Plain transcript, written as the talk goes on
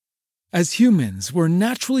As humans, we're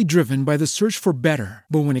naturally driven by the search for better.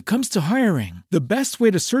 But when it comes to hiring, the best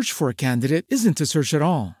way to search for a candidate isn't to search at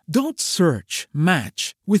all. Don't search,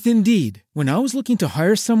 match with Indeed. When I was looking to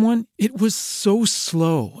hire someone, it was so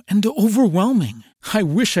slow and overwhelming. I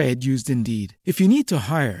wish I had used Indeed. If you need to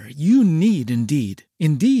hire, you need Indeed.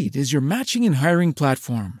 Indeed is your matching and hiring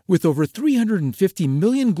platform with over 350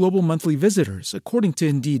 million global monthly visitors, according to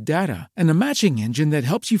Indeed data, and a matching engine that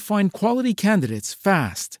helps you find quality candidates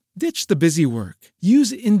fast. Ditch the busy work.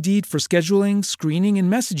 Use Indeed for scheduling, screening,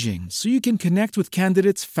 and messaging so you can connect with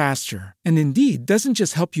candidates faster. And Indeed doesn't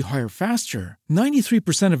just help you hire faster.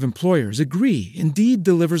 93% of employers agree Indeed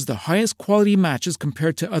delivers the highest quality matches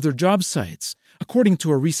compared to other job sites, according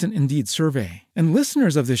to a recent Indeed survey. And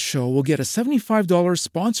listeners of this show will get a $75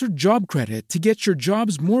 sponsored job credit to get your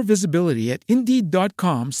jobs more visibility at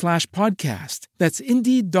Indeed.com/podcast. That's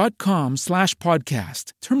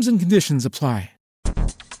Indeed.com/podcast. Terms and conditions apply.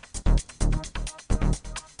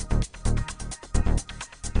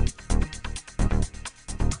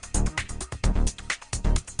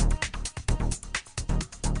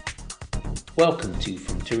 Welcome to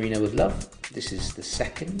From Torino with Love. This is the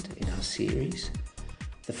second in our series,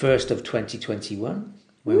 the first of 2021.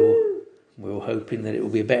 We're all hoping that it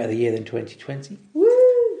will be a better year than 2020. Woo!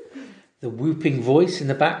 The whooping voice in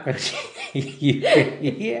the background you can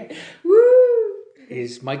hear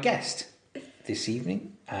is my guest this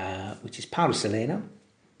evening, which is Paolo Saleno,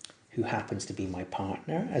 who happens to be my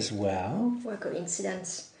partner as well. What a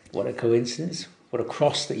coincidence. What a coincidence. What a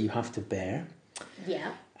cross that you have to bear.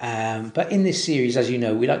 Yeah. But in this series, as you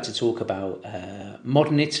know, we like to talk about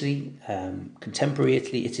modern Italy, contemporary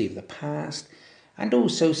Italy, Italy of the past, and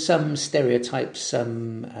also some stereotypes,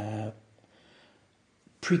 some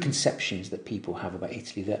preconceptions that people have about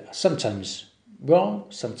Italy that are sometimes wrong,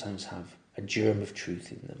 sometimes have a germ of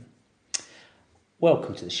truth in them.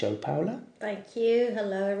 Welcome to the show, Paola. Thank you.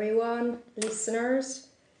 Hello, everyone, listeners.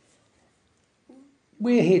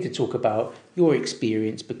 We're here to talk about your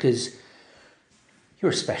experience because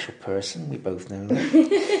you're a special person, we both know that.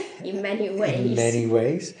 In many ways. In many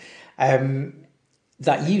ways.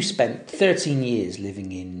 That you spent 13 years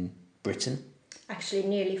living in Britain. Actually,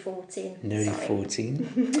 nearly 14. Nearly Sorry.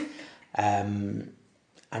 14. And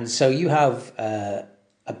so you have a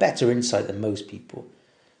better insight than most people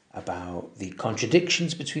about the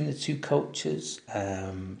contradictions between the two cultures,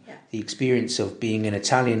 the experience of being an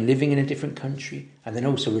Italian living in a different country, and then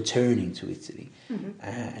also returning to Italy.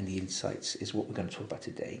 And the insights is what we're going to talk about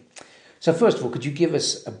today. So first of all, could you give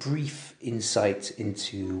us a brief insight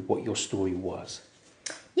into what your story was?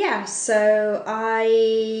 Yeah, so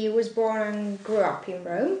I was born and grew up in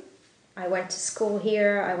Rome. I went to school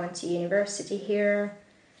here, I went to university here,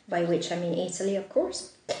 by which I mean Italy, of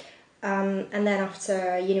course. And then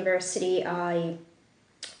after university, I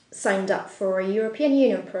signed up for a European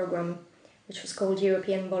Union program, which was called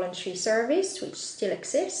European Voluntary Service, which still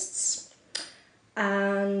exists.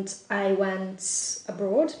 And I went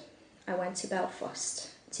abroad. I went to Belfast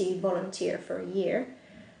to volunteer for a year.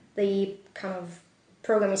 The kind of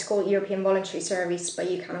program is called European Voluntary Service, but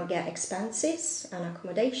you kind of get expenses and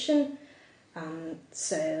accommodation.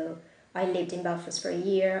 So I lived in Belfast for a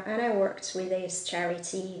year and I worked with this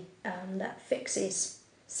charity that fixes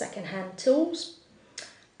second-hand tools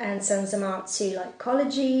and sends them out to like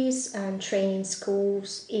colleges and training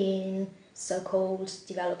schools in so-called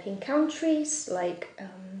developing countries, like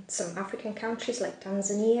some African countries like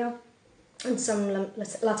Tanzania and some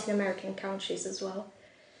Latin American countries as well.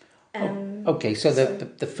 Okay, so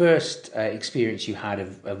the first experience you had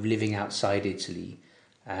of living outside Italy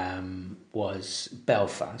was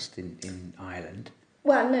Belfast in Ireland.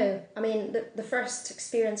 Well, no. I mean, the first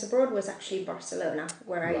experience abroad was actually Barcelona,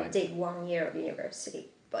 where I did 1 year of university.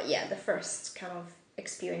 But yeah, the first kind of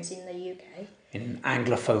experience in the UK. In an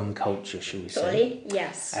Anglophone culture, shall we say? Totally,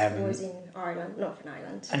 yes. It was in Ireland, Northern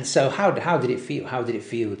Ireland. And so how did it feel? How did it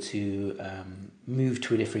feel to move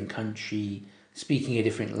to a different country, speaking a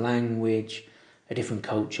different language, a different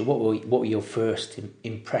culture? What were your first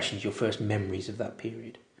impressions, your first memories of that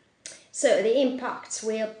period? So the impact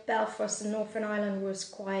with Belfast and Northern Ireland was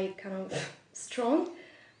quite kind of strong,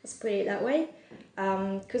 let's put it that way.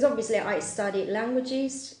 Because obviously I studied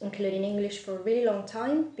languages, including English, for a really long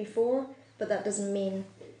time before, but that doesn't mean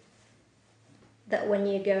that when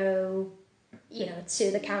you go,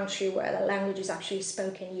 to the country where the language is actually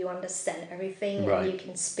spoken, you understand everything and you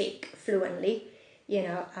can speak fluently,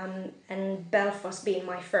 and Belfast being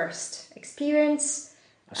my first experience.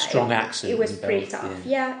 A strong accent. It was pretty tough.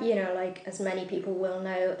 Yeah, like as many people will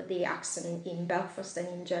know, the accent in Belfast and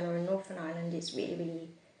in general in Northern Ireland is really, really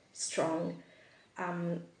strong.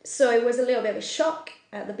 So it was a little bit of a shock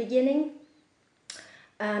at the beginning.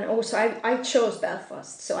 And also I chose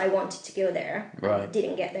Belfast, so I wanted to go there. Right. I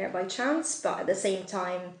didn't get there by chance, but at the same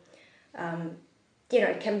time,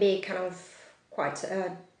 it can be kind of quite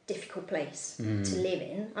a difficult place to live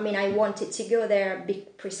in. I mean, I wanted to go there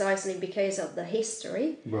precisely because of the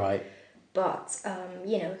history. Right. But,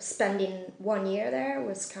 spending 1 year there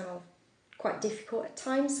was kind of quite difficult at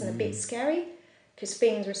times and a bit scary because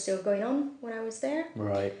things were still going on when I was there.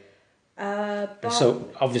 Right. But So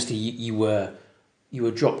obviously you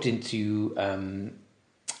were dropped into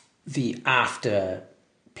the after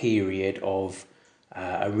period of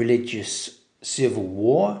a religious civil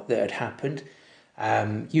war that had happened.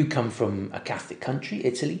 You come from a Catholic country,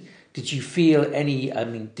 Italy. Did you feel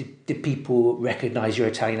did people recognise your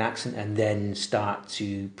Italian accent and then start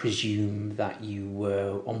to presume that you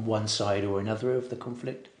were on one side or another of the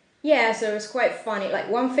conflict? Yeah, so it was quite funny. Like,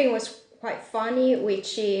 one thing was quite funny,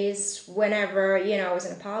 which is whenever, I was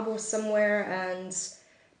in a pub or somewhere and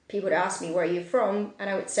people would ask me, where are you from? And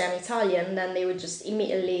I would say I'm Italian, then they would just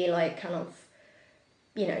immediately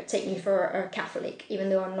take me for a Catholic, even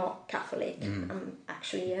though I'm not Catholic.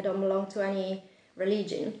 I don't belong to any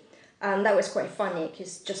religion. And that was quite funny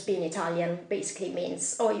because just being Italian basically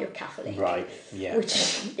means, oh, you're Catholic. Right, yeah.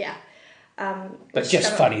 Which, yeah. But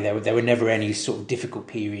just funny, there were never any sort of difficult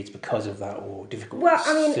periods because of that or difficult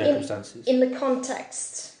circumstances. In the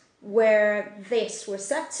context where this was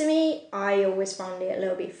said to me, I always found it a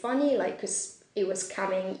little bit funny, because it was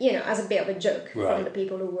coming, as a bit of a joke from the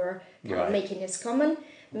people who were kind of making this comment.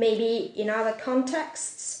 Maybe in other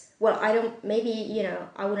contexts, I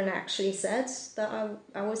wouldn't actually said that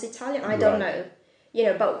I was Italian. I don't know,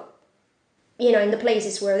 but, in the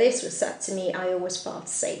places where this was said to me, I always felt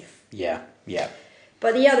safe. Yeah, yeah.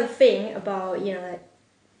 But the other thing about,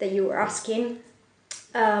 that you were asking,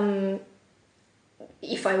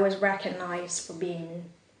 if I was recognized for being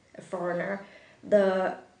a foreigner,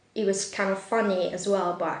 it was kind of funny as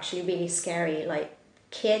well, but actually really scary. Like,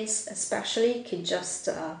 kids especially could just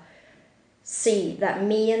see that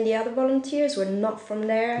me and the other volunteers were not from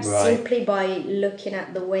there simply by looking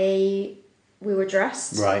at the way we were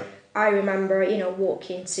dressed. Right. I remember,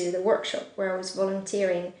 walking to the workshop where I was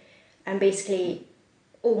volunteering, and basically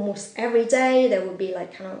almost every day there would be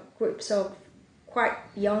kind of groups of quite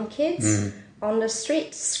young kids on the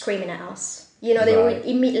street screaming at us. They would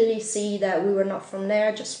immediately see that we were not from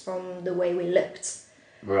there just from the way we looked.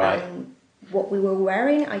 Right. And what we were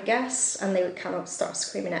wearing, I guess, and they would kind of start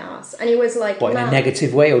screaming at us. And it was like... What, in a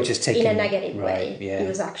negative way or just taking... In a negative way. Yeah. It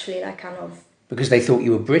was actually kind of... Because they thought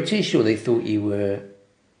you were British or they thought you were...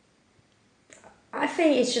 I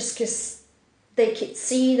think it's just because they could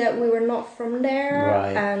see that we were not from there.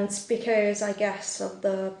 Right. And because, I guess, of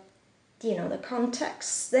the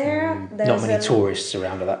context there. Not many tourists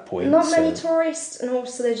around at that point. Not many tourists, and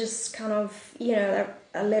also they're just kind of, they're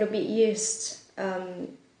a little bit used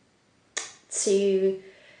to,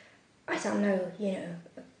 I don't know,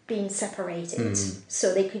 being separated.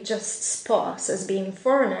 So they could just spot us as being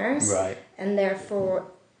foreigners. Right. And therefore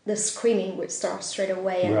the screaming would start straight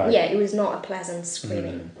away. And it was not a pleasant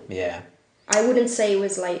screaming. Yeah. I wouldn't say it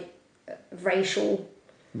was racial.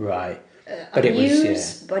 Right. But abuse, it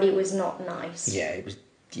was, but it was not nice. Yeah, it was.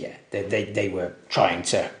 Yeah, they were trying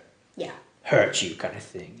to hurt you, kind of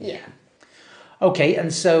thing. Yeah. Okay,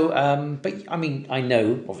 and so, but I mean, I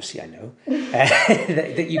know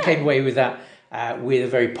that you came away with that with a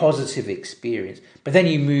very positive experience. But then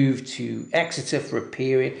you moved to Exeter for a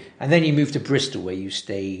period, and then you moved to Bristol, where you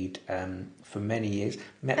stayed for many years.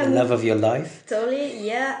 Met the love of your life. Totally.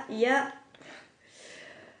 Yeah.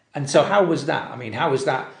 And so, how was that? I mean, how was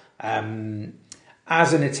that?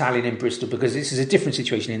 As an Italian in Bristol, because this is a different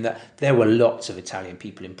situation in that there were lots of Italian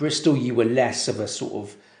people in Bristol. You were less of a sort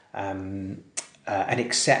of an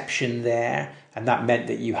exception there, and that meant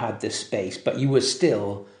that you had the space, but you were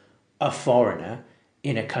still a foreigner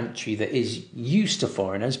in a country that is used to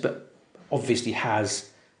foreigners, but obviously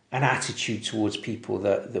has an attitude towards people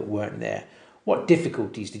that weren't there. What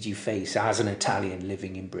difficulties did you face as an Italian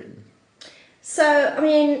living in Britain? So, I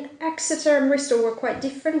mean, Exeter and Bristol were quite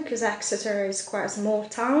different because Exeter is quite a small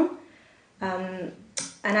town. And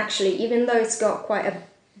actually, even though it's got quite a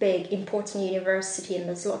big, important university and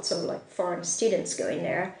there's lots of foreign students going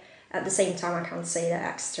there, at the same time, I can't say that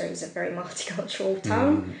Exeter is a very multicultural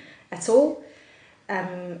town at all.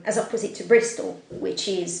 As opposite to Bristol, which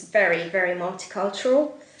is very, very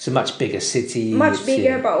multicultural. It's a much bigger city. Much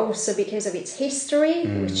bigger, but also because of its history,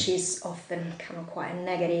 which is often kind of quite a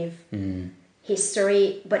negative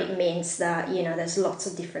history, but it means that, there's lots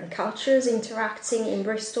of different cultures interacting in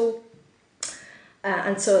Bristol.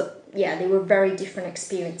 And so, yeah, they were very different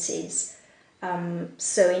experiences.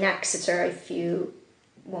 So in Exeter, if you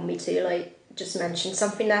want me to like just mention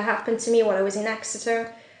something that happened to me while I was in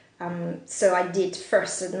Exeter, so I did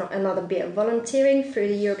first another bit of volunteering through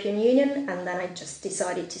the European Union, and then I just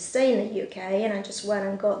decided to stay in the UK, and I just went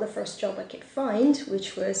and got the first job I could find,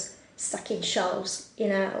 which was stacking shelves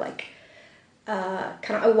in a like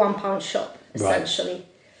kind of a £1 shop essentially.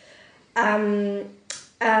 Right.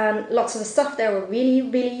 And lots of the stuff there were really,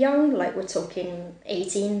 really young, like we're talking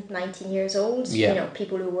 18, 19 years old, you know,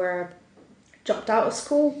 people who were dropped out of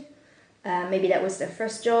school. Maybe that was their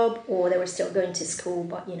first job, or they were still going to school,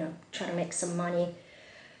 but, you know, trying to make some money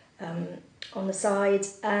on the side.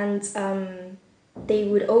 And they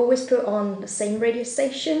would always put on the same radio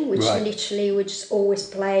station, which literally would just always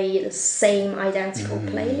play the same identical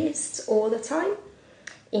playlists all the time,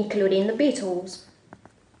 including the Beatles.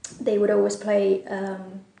 They would always play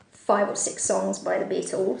 5 or 6 songs by the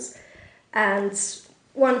Beatles. And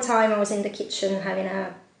one time I was in the kitchen having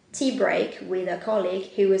a tea break with a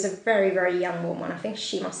colleague who was a very, very young woman. I think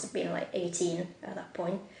she must have been like 18 at that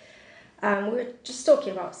point. We were just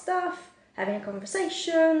talking about stuff, having a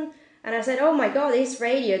conversation, and I said, oh my God, this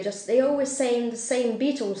radio, they always saying the same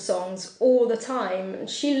Beatles songs all the time. And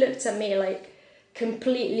she looked at me like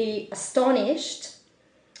completely astonished.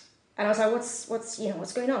 And I was like,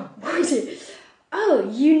 what's going on? What is it? Oh,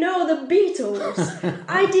 you know the Beatles.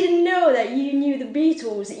 I didn't know that you knew the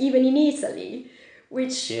Beatles, even in Italy.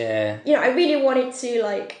 Which, you know, I really wanted to,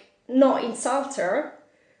 like, not insult her,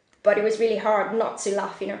 but it was really hard not to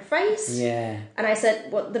laugh in her face. Yeah. And I said,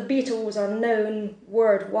 well, the Beatles are known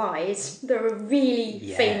worldwide. They're a really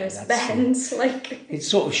famous band. Like, it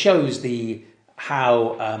sort of shows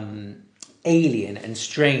how alien and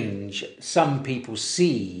strange some people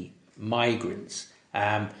see migrants.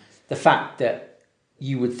 The fact that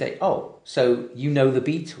you would think, oh, so you know the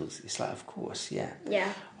Beatles. It's like, of course, yeah.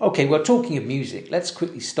 Yeah. Okay, well, talking of music, let's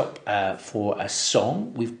quickly stop for a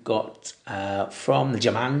song. We've got from the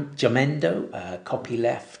Jamendo,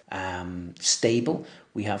 copyleft stable,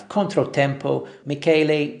 we have Controtempo,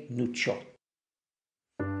 Michele Nucciotto.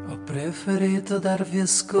 Ho preferito darvi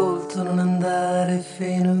ascolto, non andare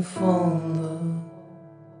fino in fondo.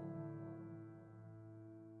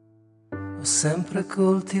 Ho sempre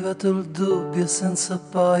coltivato il dubbio senza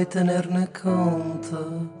poi tenerne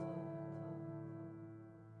conto.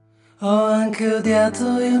 Ho anche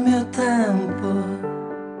odiato il mio tempo,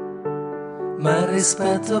 ma il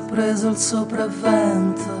rispetto ha preso il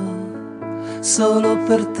sopravvento. Solo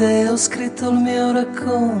per te ho scritto il mio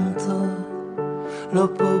racconto, l'ho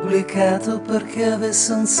pubblicato perché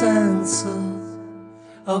avesse un senso.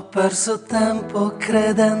 Ho perso tempo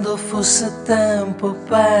credendo fosse tempo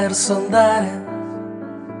perso andare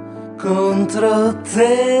contro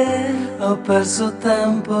te. Ho perso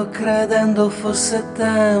tempo credendo fosse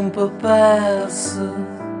tempo perso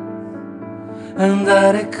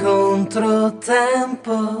andare contro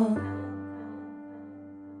tempo.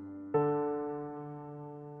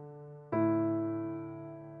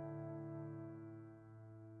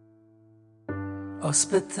 Ho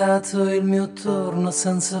aspettato il mio turno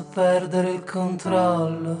senza perdere il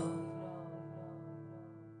controllo.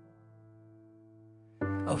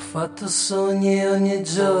 Ho fatto sogni ogni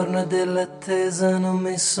giorno e dell'attesa non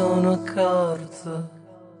mi sono accorto.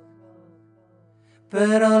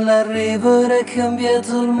 Però l'arrivo era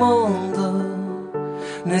cambiato il mondo,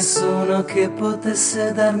 nessuno che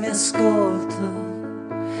potesse darmi ascolto.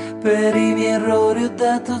 Per i miei errori ho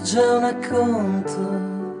dato già un acconto.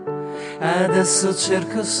 Adesso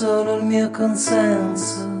cerco solo il mio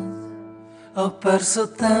consenso. Ho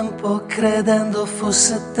perso tempo credendo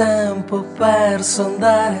fosse tempo perso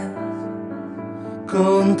andare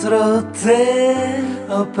contro te.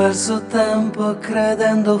 Ho perso tempo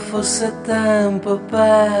credendo fosse tempo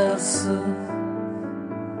perso.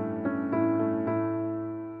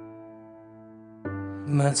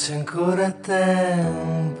 Ma c'è ancora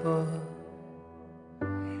tempo.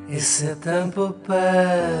 E se è tempo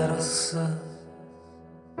perso,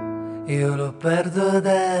 io lo perdo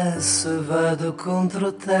adesso e vado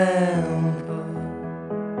contro tempo,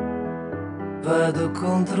 vado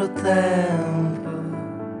contro tempo.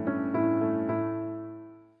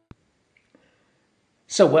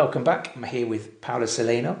 So welcome back. I'm here with Paola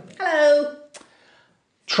Soleno. Hello.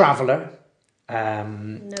 Traveller.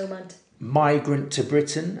 Nomad. Migrant to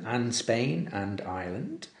Britain and Spain and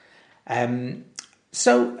Ireland.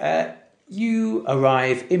 So you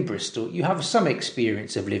arrive in Bristol. You have some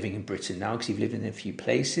experience of living in Britain now because you've lived in a few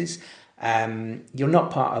places. You're not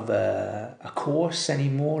part of a course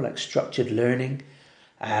anymore, like structured learning.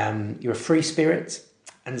 You're a free spirit.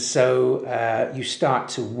 And so you start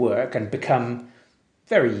to work and become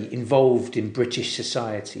very involved in British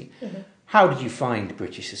society. Mm-hmm. How did you find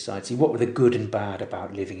British society? What were the good and bad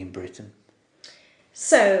about living in Britain?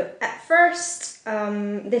 So, at first,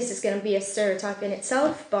 this is going to be a stereotype in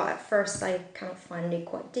itself, but at first I kind of find it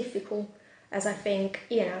quite difficult, as I think,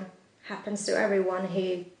 happens to everyone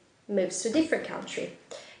who moves to a different country,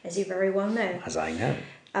 as you very well know. As I know.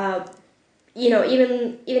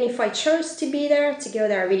 Even if I chose to be there, to go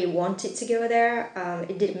there, I really wanted to go there,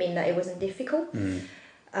 it didn't mean that it wasn't difficult. Mm.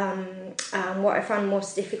 What I found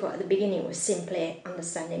most difficult at the beginning was simply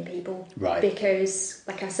understanding people. Right. Because,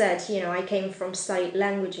 like I said, I came from studied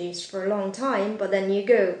languages for a long time, but then you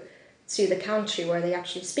go to the country where they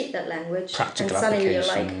actually speak that language, practical and suddenly you're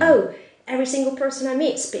like, oh, every single person I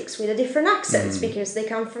meet speaks with a different accent because they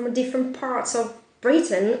come from different parts of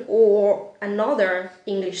Britain or another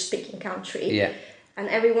English-speaking country. Yeah. And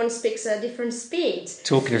everyone speaks at a different speed.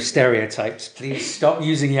 Talking of stereotypes, please stop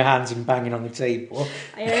using your hands and banging on the table.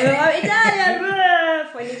 I know, I'm Italian. I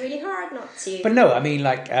find it really hard not to. But no, I mean,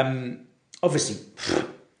 obviously,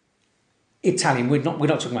 Italian. We're not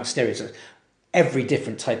talking about stereotypes. Every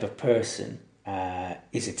different type of person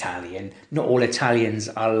is Italian. Not all Italians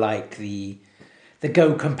are like the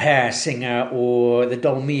Go Compare singer or the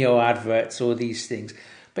Dolmio adverts or these things.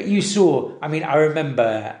 But you saw. I mean, I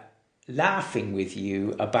remember laughing with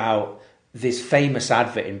you about this famous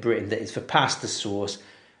advert in Britain that is for pasta sauce.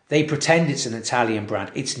 They pretend it's an Italian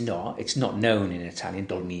brand. It's not. It's not known in Italian,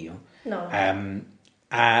 Dolmio. No.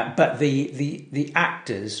 But the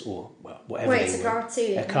actors, or whatever it's a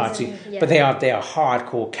cartoon. A cartoon. Yeah. But they are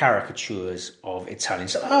hardcore caricatures of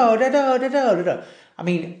Italians. So, da. I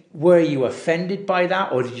mean, were you offended by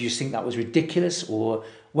that, or did you think that was ridiculous, or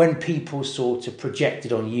when people sort of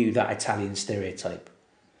projected on you that Italian stereotype?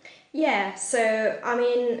 Yeah, so I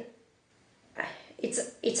mean,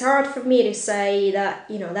 it's hard for me to say that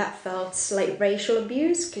that felt like racial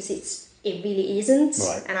abuse because it really isn't,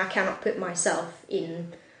 right. And I cannot put myself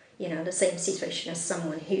in the same situation as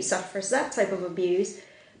someone who suffers that type of abuse,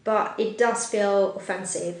 but it does feel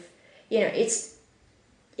offensive. It's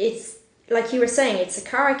like you were saying, it's a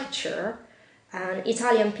caricature, and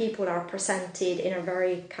Italian people are presented in a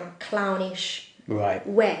very kind of clownish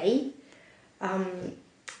way.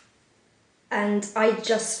 And I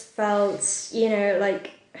just felt,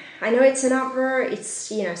 like, I know it's an advert, it's,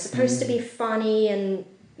 supposed to be funny and,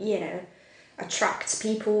 attract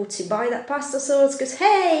people to buy that pasta sauce because,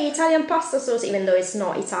 hey, Italian pasta sauce, even though it's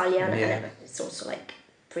not Italian, and it's also, like,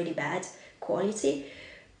 pretty bad quality.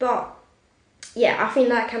 But, yeah, I think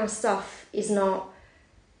that kind of stuff is not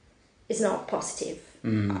positive,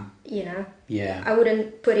 Yeah. I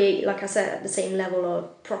wouldn't put it, like I said, at the same level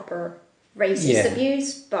of proper racist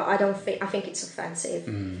abuse, but I think it's offensive.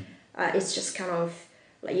 It's just kind of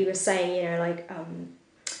like you were saying,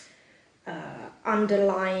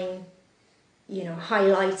 underlying,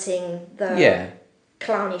 highlighting the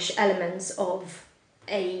clownish elements of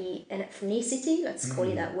an ethnicity, let's call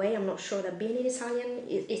it that way. I'm not sure that being Italian,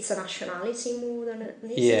 it's a nationality more than an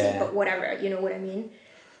ethnicity, but whatever, you know what I mean.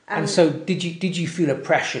 And so did you feel a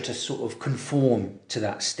pressure to sort of conform to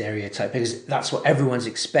that stereotype? Because that's what everyone's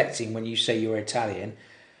expecting when you say you're Italian.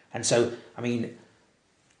 And so, I mean,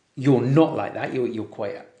 you're not like that. You're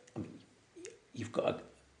quite, you've got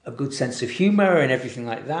a good sense of humour and everything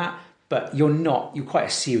like that. But you're quite a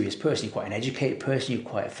serious person. You're quite an educated person. You're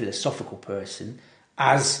quite a philosophical person,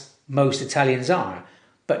 as most Italians are.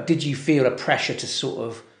 But did you feel a pressure to sort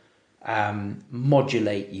of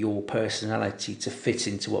modulate your personality to fit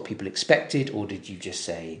into what people expected, or did you just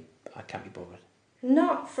say, I can't be bothered?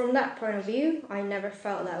 Not from that point of view. I never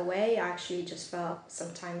felt that way. I actually just felt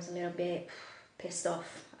sometimes a little bit pissed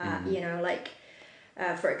off.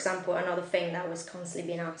 For example, another thing that was constantly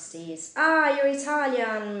being asked is, you're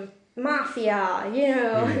Italian, mafia,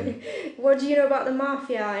 what do you know about the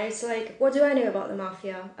mafia? And it's like, what do I know about the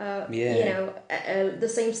mafia? The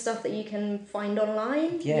same stuff that you can find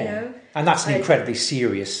online, And that's an incredibly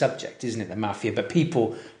serious subject, isn't it, the mafia? But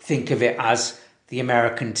people think of it as the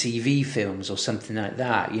American TV films or something like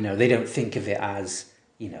that. They don't think of it as,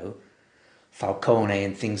 Falcone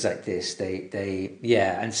and things like this.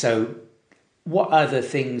 And so what other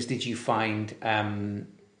things did you find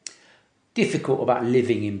difficult about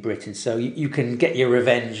living in Britain? So you can get your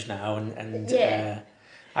revenge now,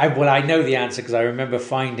 I know the answer because I remember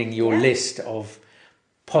finding your list of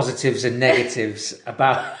positives and negatives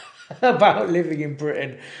about living in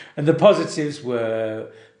Britain, and the positives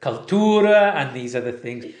were cultura and these other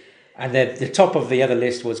things, and the top of the other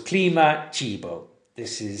list was clima, cibo.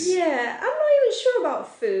 This is I'm not even sure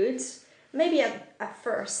about food. maybe at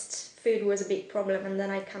first food was a big problem, and then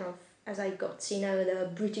I kind of, as I got to know the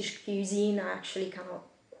British cuisine, I actually kind of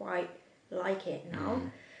quite like it now.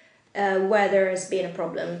 Weather has been a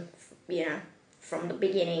problem, from the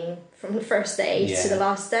beginning, from the first day to the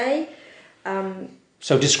last day.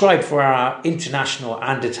 So describe for our international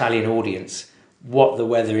and Italian audience what the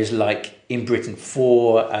weather is like in Britain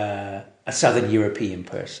for a Southern European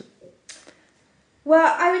person.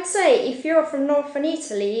 Well, I would say if you're from Northern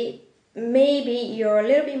Italy, maybe you're a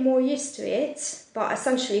little bit more used to it, but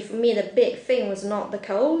essentially for me the big thing was not the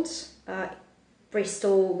cold.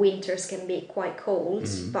 Bristol winters can be quite cold,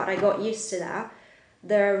 but I got used to that.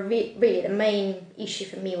 Really the main issue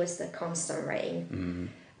for me was the constant rain.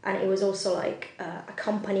 And it was also like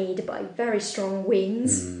accompanied by very strong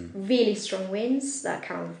winds, really strong winds that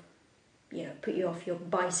kind of, put you off your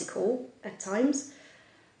bicycle at times.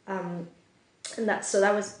 And that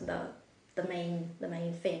was the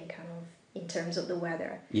main thing kind of in terms of the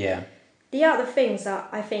weather. Yeah. The other things that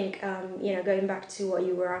I think, going back to what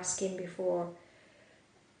you were asking before,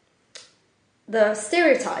 the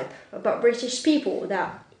stereotype about British people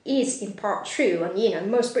that is in part true, and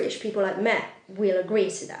most British people I've met will agree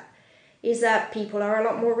to that, is that people are a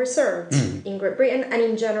lot more reserved in Great Britain, and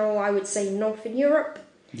in general I would say Northern Europe.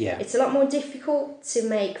 Yeah. It's a lot more difficult to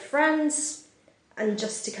make friends and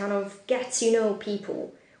just to kind of get to know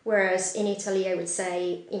people, whereas in Italy, I would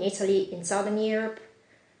say in Southern Europe,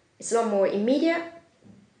 it's a lot more immediate.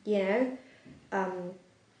 You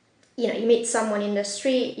meet someone in the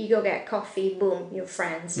street, you go get coffee, boom, you're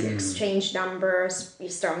friends, you exchange numbers, you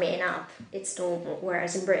start meeting up, it's normal.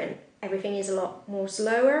 Whereas in Britain, everything is a lot more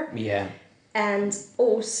slower. Yeah. And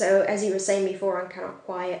also, as you were saying before, I'm kind of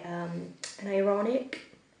quite an ironic,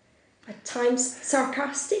 at times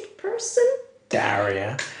sarcastic person.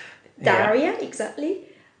 Daria, exactly.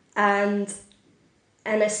 And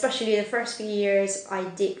especially the first few years, I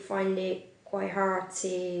did find it quite hard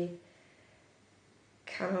to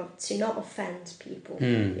not offend people.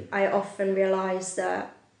 I often realized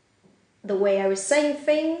that the way I was saying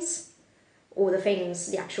things, or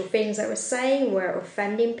the actual things I was saying, were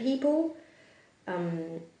offending people.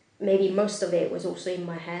 Maybe most of it was also in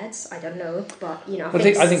my head, I don't know, but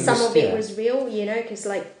I think some of it was real, because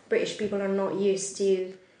British people are not used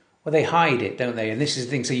to. Well, they hide it, don't they? And this is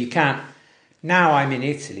the thing. So you can't. Now I'm in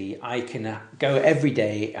Italy, I can go every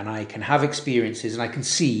day and I can have experiences and I can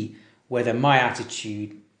see whether my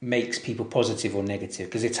attitude makes people positive or negative.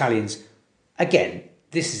 Because Italians, again,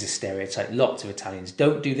 this is a stereotype. Lots of Italians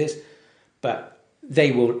don't do this, but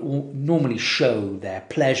they will normally show their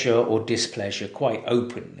pleasure or displeasure quite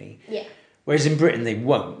openly. Yeah. Whereas in Britain, they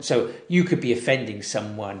won't. So you could be offending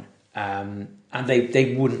someone and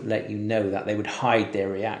they wouldn't let you know that. They would hide their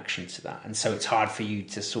reaction to that. And so it's hard for you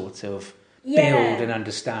to sort of build an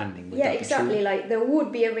understanding. Yeah, exactly. Like there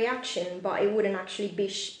would be a reaction, but it wouldn't actually be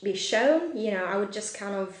shown. I would just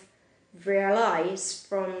kind of realize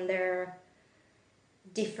from their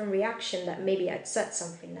different reaction that maybe I'd said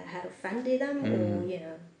something that had offended them,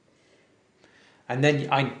 or. And then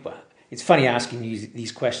it's funny asking you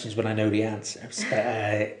these questions when I know the answers.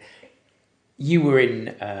 You were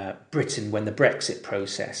in Britain when the Brexit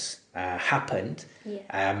process happened.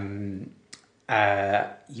 Yeah.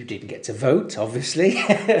 You didn't get to vote, obviously.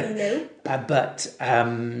 No. But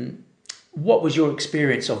what was your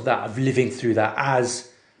experience of that, of living through that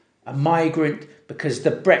as a migrant? Because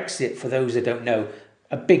the Brexit, for those that don't know,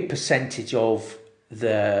 a big percentage of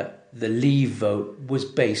the Leave vote was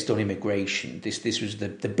based on immigration. This was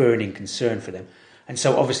the burning concern for them. And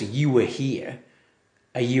so obviously you were here,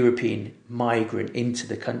 a European migrant into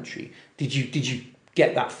the country. Did you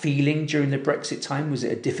get that feeling during the Brexit time? Was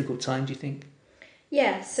it a difficult time, do you think?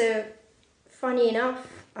 Yeah, so funny enough,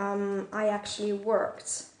 I actually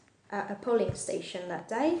worked at a polling station that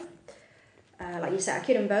day. Like you said, I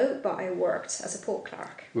couldn't vote, but I worked as a poll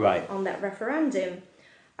clerk on that referendum.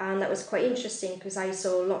 And that was quite interesting because I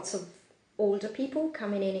saw lots of older people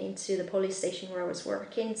coming into the police station where I was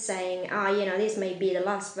working saying, this may be the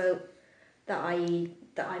last vote that I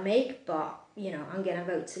make, but, I'm going to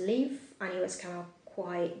vote to leave. And it was kind of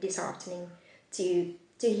quite disheartening to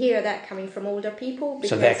hear that coming from older people. Because,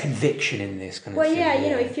 so their conviction in this kind of thing. Well,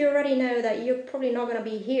 yeah, if you already know that you're probably not going to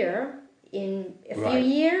be here in a few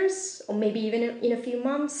years, or maybe even in a few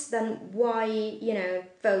months, then why,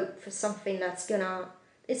 vote for something that's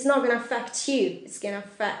it's not going to affect you. It's going to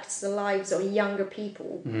affect the lives of younger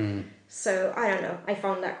people. So, I don't know. I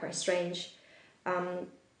found that quite strange.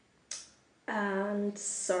 And,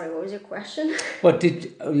 sorry, what was your question? Well,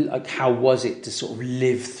 how was it to sort of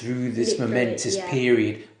live through this momentous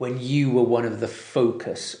period when you were one of the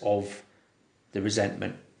focus of the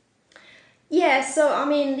resentment? Yeah, so I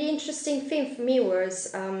mean, the interesting thing for me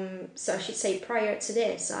was, so I should say prior to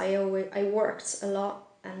this, I worked a lot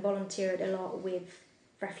and volunteered a lot with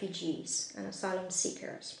refugees and asylum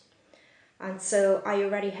seekers. And so I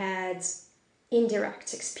already had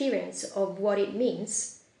indirect experience of what it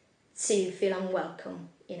means to feel unwelcome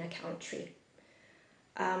in a country.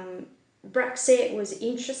 Brexit was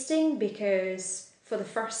interesting because for the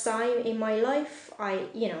first time in my life,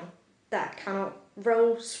 that kind of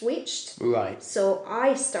role switched. Right. So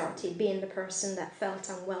I started being the person that felt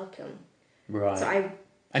unwelcome. Right. So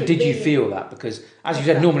and did you feel that? Because, as you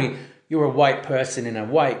said, normally you're a white person in a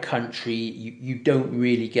white country, you don't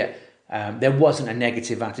really get... there wasn't a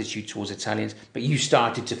negative attitude towards Italians, but you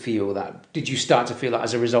started to feel that. Did you start to feel that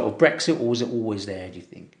as a result of Brexit, or was it always there, do you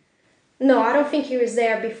think? No, I don't think it was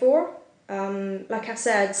there before. Like I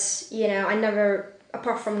said, I never,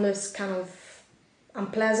 apart from those kind of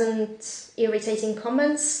unpleasant, irritating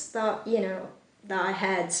comments that, that I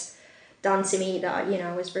had done to me that,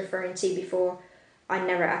 I was referring to before, I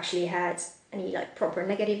never actually had any proper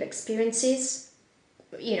negative experiences,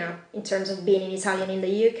 in terms of being an Italian in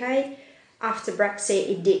the UK. After Brexit,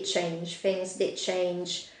 it did change. Things did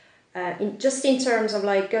change. In terms of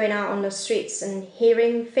going out on the streets and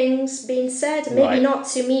hearing things being said, maybe Right. not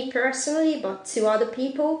to me personally, but to other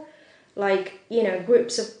people,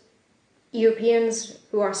 groups of Europeans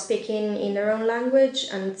who are speaking in their own language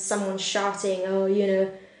and someone shouting, oh,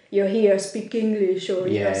 you're here, speak English, or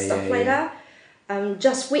stuff like that.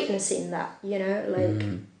 Just witnessing that,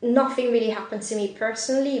 nothing really happened to me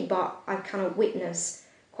personally, but I kind of witnessed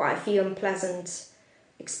quite a few unpleasant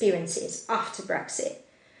experiences after Brexit.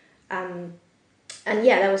 And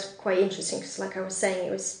that was quite interesting because, like I was saying,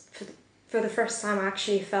 it was for the first time I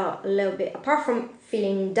actually felt a little bit, apart from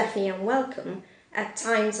feeling definitely unwelcome, at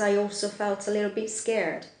times I also felt a little bit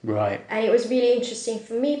scared. Right. And it was really interesting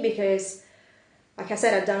for me because, like I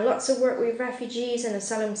said, I've done lots of work with refugees and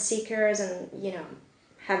asylum seekers and,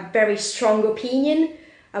 have very strong opinion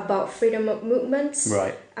about freedom of movement.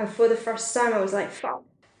 Right. And for the first time I was like, fuck,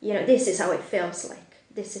 this is how it feels like.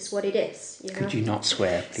 This is what it is. Could you not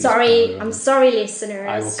swear, please? Sorry, I'm sorry, listeners.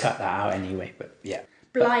 I will cut that out anyway, but yeah.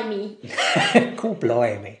 Blimey. Cool,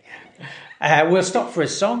 blimey. We'll stop for a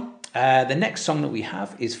song. The next song that we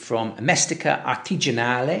have is from Mestica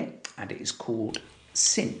Artigianale, and it is called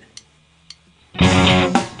Sin.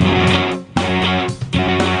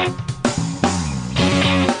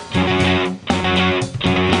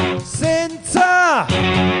 Senza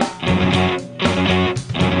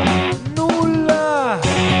nulla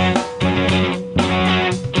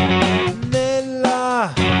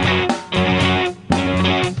nella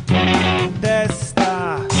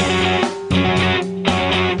testa,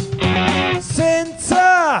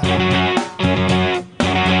 senza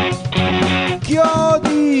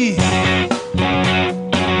chiodi,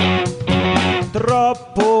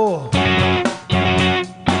 troppo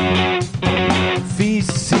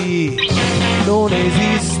fissi, non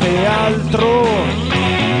esiste altro,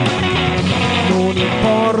 non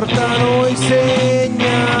importano i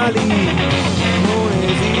segnali, non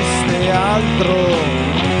esiste altro,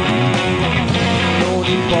 non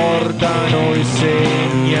importano i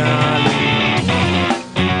segnali.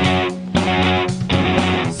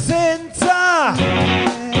 Senza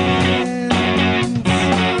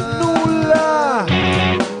nulla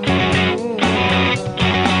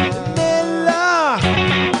nella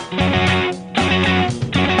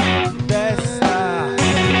testa,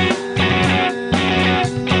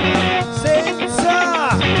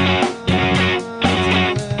 senza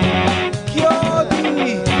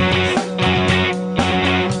chiodi,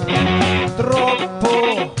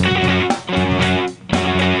 troppo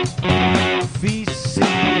fissi.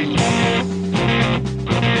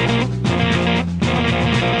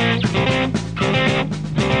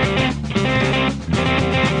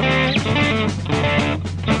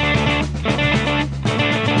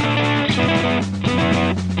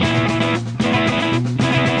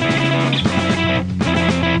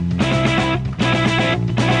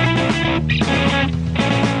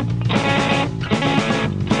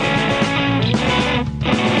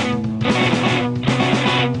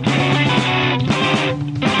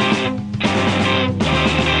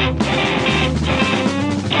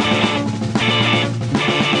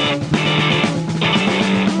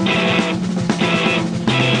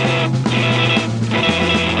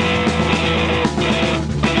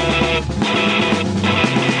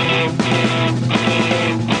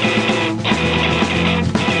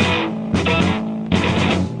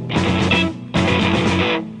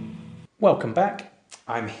 Welcome back.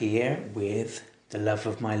 I'm here with the love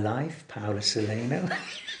of my life, Paola Solano,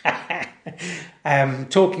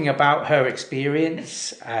 talking about her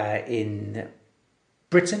experience in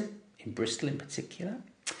Britain, in Bristol in particular.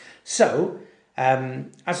 So,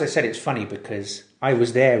 as I said, it's funny because I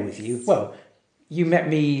was there with you. Well, you met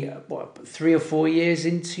me, what, 3 or 4 years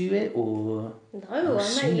into it, or? No,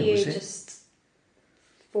 I met you just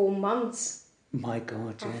 4 months. My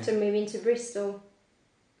God, yeah. After moving to Bristol.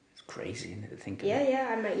 It's crazy, isn't it, to think of Yeah, it? yeah,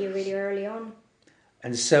 I met you really early on.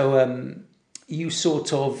 And so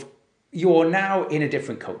you're now in a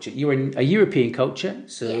different culture. You're in a European culture,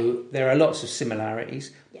 so there are lots of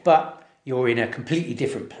similarities, but you're in a completely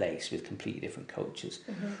different place with completely different cultures.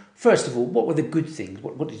 Mm-hmm. First of all, what were the good things?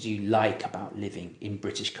 What did you like about living in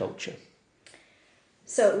British culture?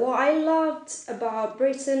 So what I loved about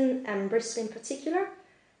Britain and Bristol in particular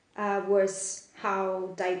was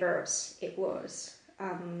how diverse it was.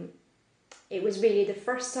 It was really the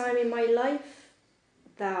first time in my life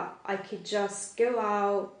that I could just go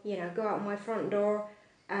out my front door,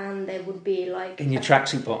 and there would be like... In your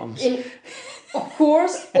tracksuit bottoms. Of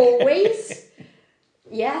course, always.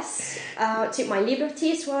 Yes. Took my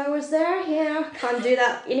liberties while I was there. Can't do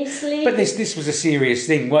that in Italy. But this was a serious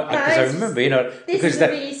thing. Because I remember, because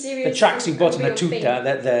really serious the tracksuit bottom, the thing.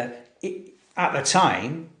 tuta, at the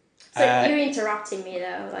time... So you're interrupting me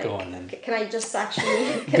though. Like, go on then. Can I just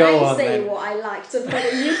actually say what I liked about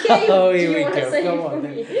the UK? Oh, here we go.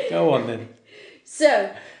 Go on then. So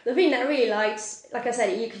the thing that I really liked, like I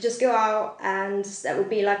said, you could just go out and that would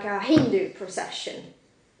be like a Hindu procession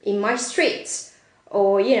in my street,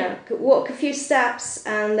 or could walk a few steps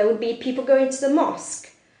and there would be people going to the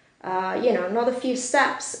mosque. Another few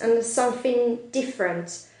steps and there's something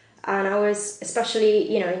different. And I was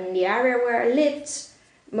especially in the area where I lived.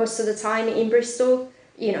 Most of the time in Bristol,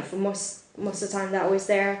 for most of the time that I was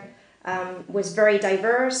there, was very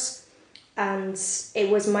diverse, and it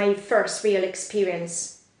was my first real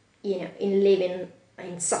experience, in living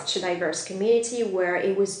in such a diverse community where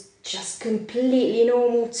it was just completely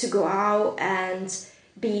normal to go out and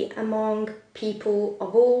be among people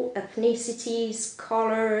of all ethnicities,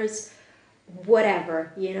 colors,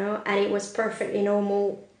 whatever, and it was perfectly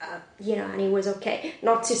normal. And it was okay.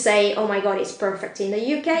 Not to say, oh my God, it's perfect in the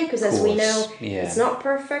UK, because as we know, it's not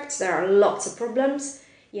perfect. There are lots of problems,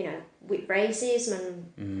 with racism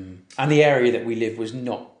and the area that we lived was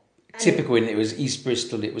not typical. And it was East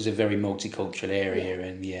Bristol. It was a very multicultural area,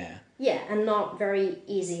 and not very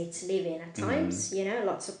easy to live in at times.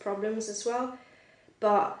 Lots of problems as well.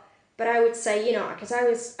 But I would say, because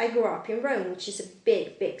I grew up in Rome, which is a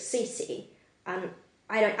big city, and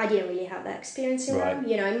I didn't really have that experience in Rome.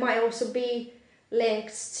 It might also be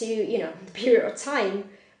linked to, the period of time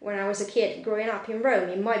when I was a kid growing up in Rome.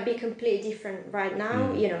 It might be completely different right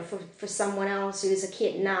now, for someone else who is a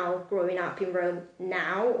kid now growing up in Rome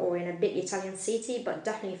now or in a big Italian city. But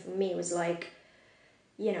definitely for me, it was like,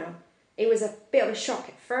 it was a bit of a shock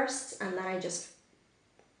at first, and then I just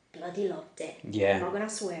bloody loved it. Yeah. I'm not going to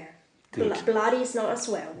swear. Good. Bloody is not a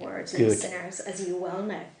swear word, listeners, as you well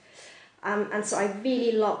know. And so I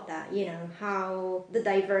really loved that, how the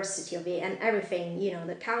diversity of it and everything,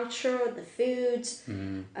 the culture, the food,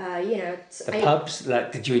 The pubs,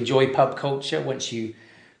 did you enjoy pub culture once you...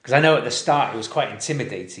 Because I know at the start it was quite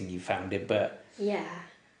intimidating, you found it, but... Yeah.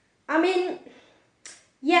 I mean,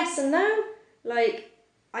 yes and no.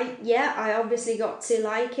 I obviously got to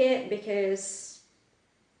like it because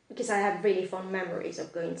I have really fond memories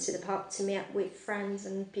of going to the pub to meet up with friends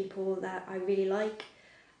and people that I really like.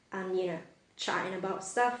 And chatting about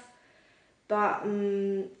stuff, but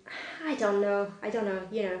I don't know.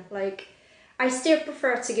 I still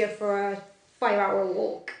prefer to go for a 5-hour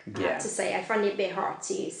walk. I have to say, I find it a bit hard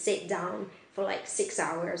to sit down for 6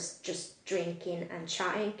 hours just drinking and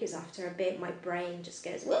chatting, because after a bit my brain just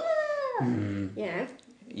goes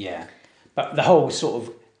Yeah, but the whole sort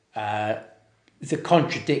of the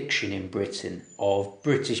contradiction in Britain of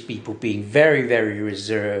British people being very, very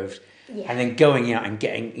reserved. Yeah. And then going out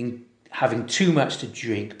and having too much to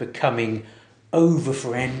drink, becoming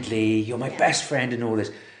over-friendly, you're my best friend and all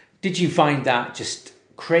this. Did you find that just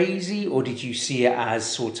crazy, or did you see it as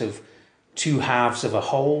sort of two halves of a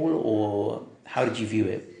whole, or how did you view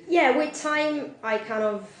it? Yeah, with time, I kind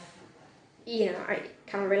of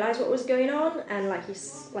realised what was going on, and like you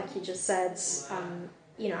just said,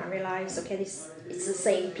 I realised, okay, it's the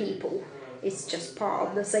same people. It's just part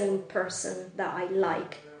of the same person that I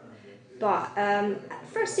like. But at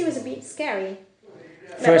first it was a bit scary.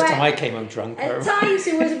 First time I came home drunk. At times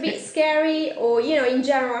it was a bit scary, or, in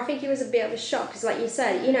general, I think it was a bit of a shock. Because like you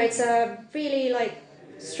said, it's a really,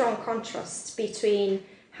 strong contrast between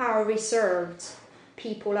how reserved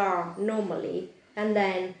people are normally and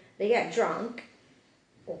then they get drunk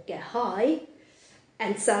or get high,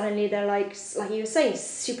 and suddenly they're like you were saying,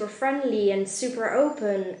 super friendly and super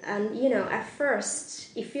open. And at first,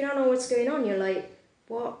 if you don't know what's going on, you're like,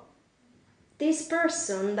 what? This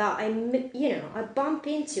person that I bump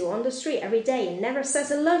into on the street every day never says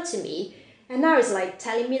hello to me, and now it's like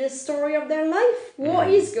telling me the story of their life. What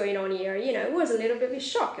is going on here? It was a little bit of a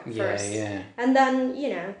shock at first. Yeah. And then,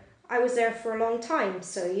 I was there for a long time.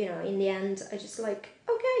 So, in the end, I just like,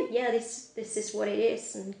 okay, yeah, this is what it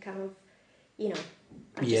is. And kind of,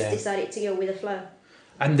 I just decided to go with the flow.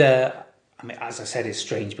 And, as I said, it's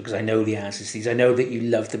strange because I know the answers to these. I know that you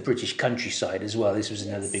love the British countryside as well. This was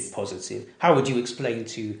another big positive. How would you explain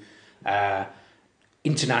to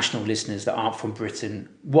international listeners that aren't from Britain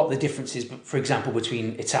what the difference is, for example,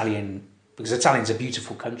 between Italian, because Italian's a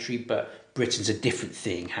beautiful country, but Britain's a different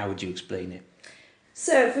thing. How would you explain it?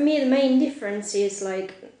 So for me, the main difference is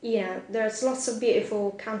there's lots of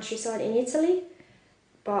beautiful countryside in Italy,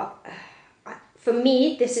 but for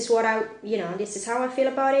me, this is this is how I feel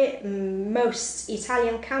about it. Most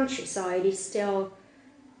Italian countryside is still,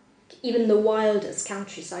 even the wildest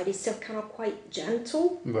countryside is still kind of quite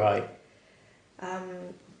gentle. Right.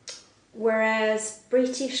 Whereas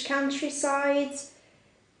British countryside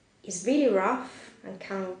is really rough and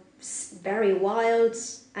kind of very wild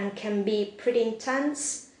and can be pretty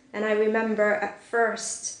intense. And I remember at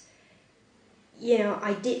first,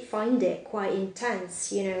 I did find it quite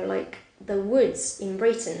intense. Like the woods in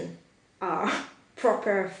Britain are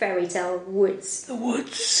proper fairy tale woods. The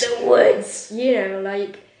woods. The woods.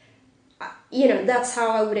 That's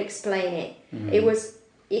how I would explain it.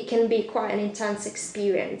 It can be quite an intense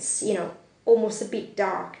experience, almost a bit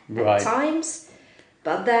dark at times,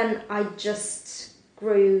 but then I just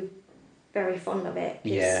grew very fond of it.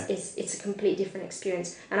 It's a completely different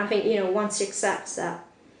experience. And I think, once you accept that.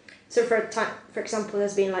 So for example,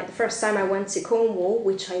 there's been the first time I went to Cornwall,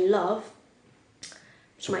 which I love.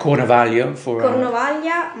 So Cornwall Cornwall,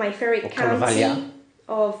 my favorite county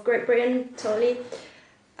of Great Britain, totally.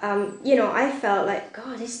 I felt like,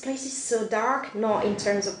 God, this place is so dark, not in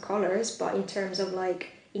terms of colors, but in terms of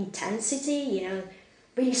intensity,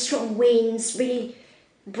 really strong winds, really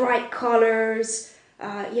bright colors,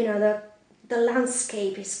 the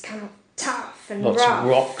landscape is kind of tough and lots rough. Of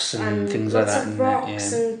rocks and things like that. Lots of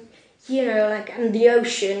rocks and, and the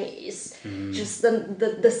ocean is just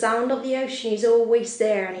the sound of the ocean is always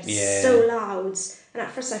there, and it's so loud. And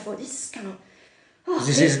at first I thought, this is kind of,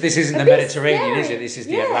 this isn't the Mediterranean, is it? This is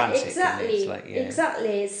the Atlantic. Exactly.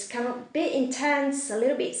 Exactly. It's kind of a bit intense, a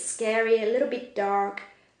little bit scary, a little bit dark.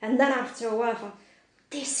 And then after a while, I thought,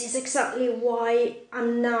 this is exactly why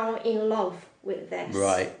I'm now in love with this.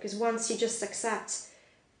 Right. Because once you just accept,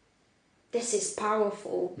 this is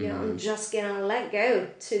powerful, I'm just going to let go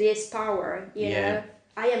to this power, you know.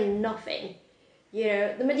 I am nothing.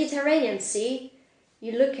 The Mediterranean Sea,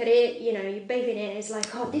 you look at it, you bathe in it, and it's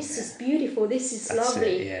like, oh, this is beautiful, this is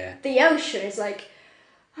lovely. The ocean is like,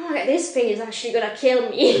 oh, this thing is actually going to kill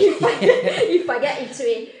me if I get into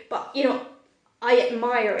it. But, I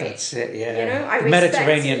admire it. That's it, yeah. I the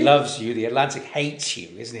Mediterranean loves you, the Atlantic hates you,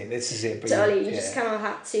 isn't it? This is it. Totally, you just kind of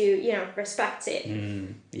have to, respect it.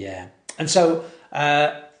 Yeah. And so,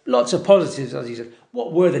 lots of positives, as you said.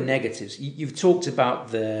 What were the negatives? You've talked about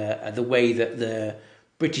the way that the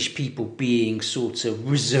British people being sort of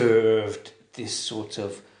reserved, this sort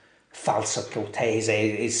of falsa cortese,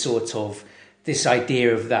 is sort of this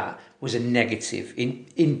idea of that was a negative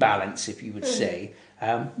imbalance, if you would say.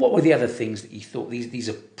 What were the other things that you thought these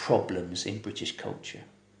are problems in British culture?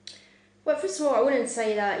 Well, first of all, I wouldn't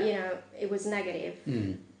say that it was negative.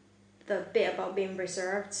 The bit about being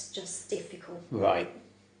reserved, just difficult. Right.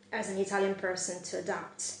 As an Italian person to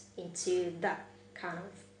adapt into that kind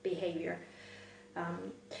of behavior.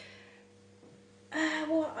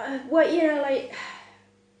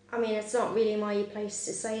 It's not really my place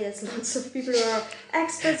to say. There's lots of people who are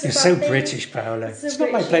experts You're about so things. British, Paola. It's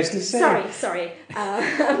not my place to say. Sorry.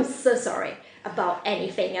 I'm so sorry about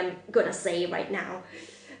anything I'm gonna say right now.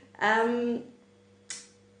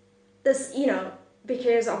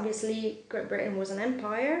 Because obviously Great Britain was an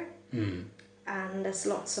empire, and there's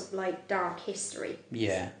lots of dark history.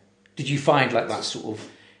 Yeah. Did you find that sort of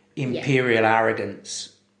imperial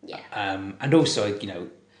arrogance? Yeah. And also,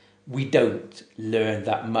 we don't learn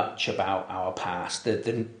that much about our past.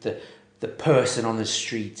 The person on the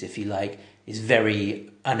street, if you like, is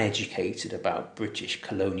very uneducated about British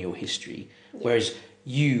colonial history. Yeah. Whereas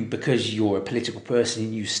you, because you're a political person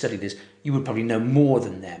and you study this, you would probably know more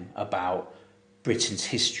than them about Britain's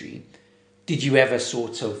history. Did you ever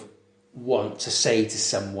sort of want to say to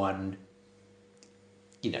someone,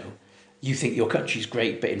 you think your country's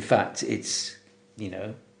great, but in fact it's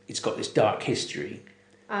got this dark history.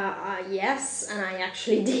 Yes, and I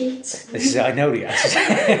actually did. I know the answer.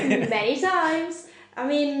 Many times. I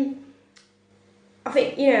mean, I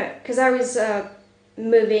think, because I was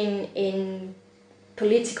moving in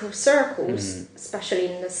political circles, especially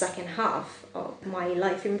in the second half of my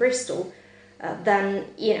life in Bristol, then,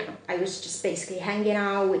 I was just basically hanging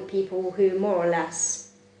out with people who more or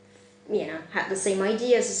less, had the same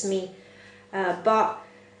ideas as me. But,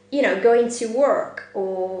 going to work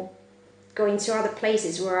or going to other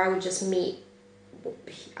places where I would just meet,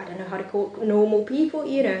 I don't know how to call it, normal people,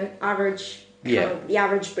 average, the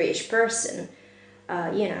average British person,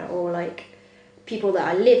 or like people that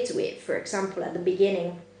I lived with, for example, at the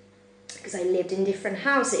beginning, because I lived in different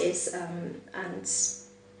houses, and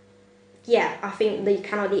I think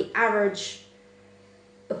the average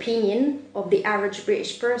opinion of the average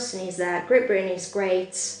British person is that Great Britain is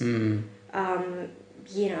great,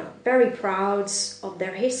 very proud of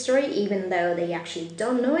their history, even though they actually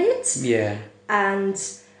don't know it. Yeah. And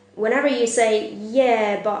whenever you say,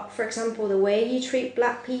 yeah, but for example, the way you treat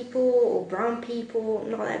black people or brown people,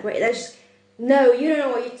 not that great, they're just, no, you don't know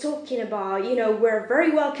what you're talking about. We're a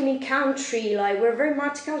very welcoming country, like we're a very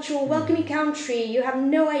multicultural, welcoming country. You have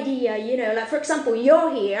no idea, like for example,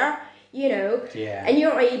 you're here, and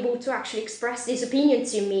you're able to actually express this opinion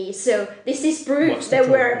to me. So this is proof that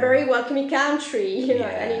we're a very welcoming country,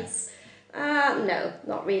 and it's, no,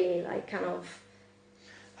 not really, like kind of.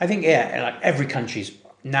 I think, like every country's,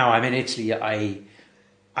 now I'm in Italy,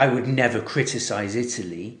 I would never criticise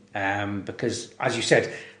Italy, because as you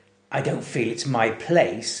said, I don't feel it's my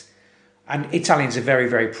place. And Italians are very,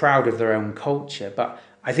 very proud of their own culture. But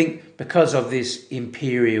I think because of this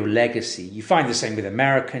imperial legacy, you find the same with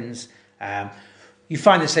Americans. You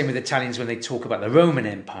find the same with Italians when they talk about the Roman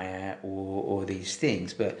Empire or these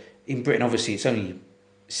things. But in Britain, obviously, it's only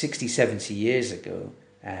 60, 70 years ago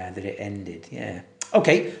that it ended. Yeah.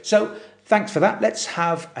 Okay, so thanks for that. Let's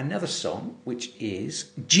have another song, which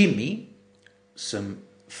is Jimmy, some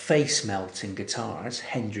face-melting guitars,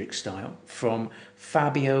 Hendrix style, from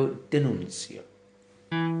Fabio D'Annunzio.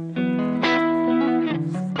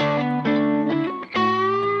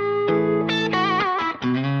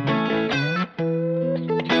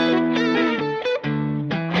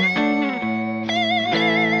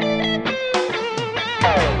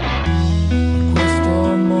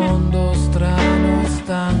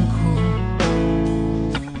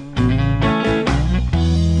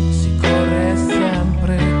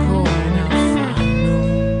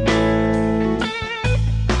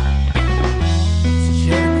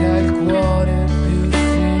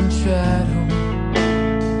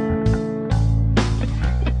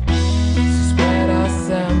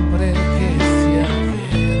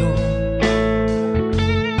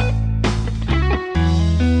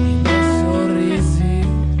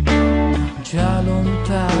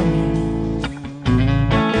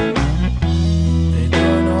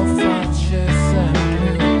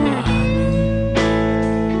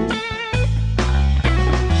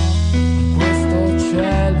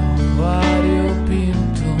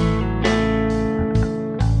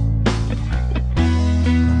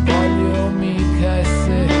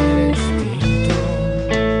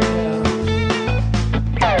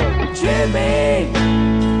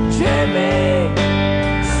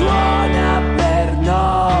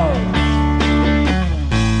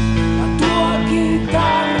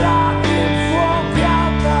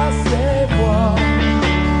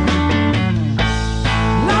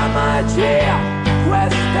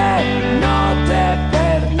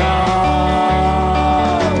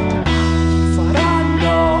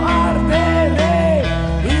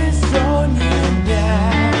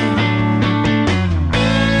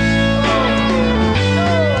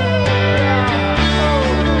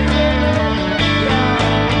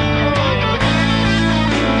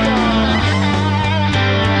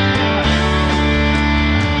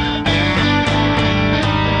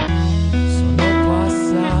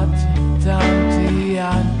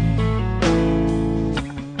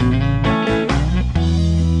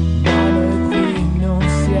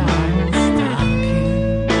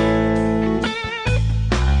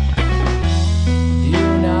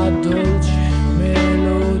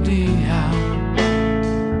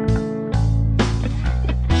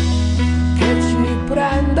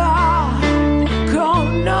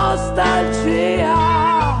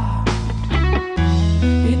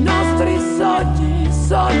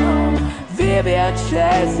 vivi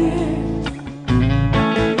accesi,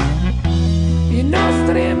 i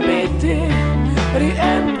nostri miti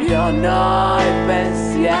riempiono i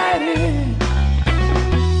pensieri,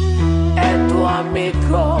 e il tuo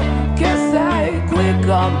amico che sei qui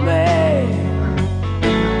con me,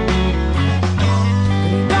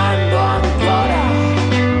 gridando ancora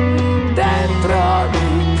dentro di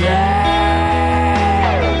te.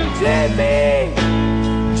 Jimmy,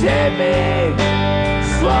 Jimmy,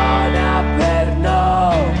 suona per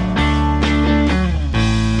noi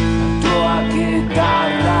la tua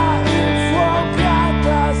chitarra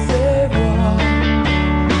infuocata se vuoi.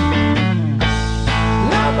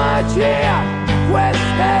 La magia di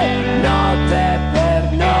queste note per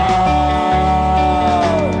noi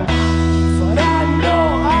faranno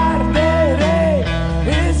ardere i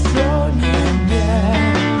sogni miei.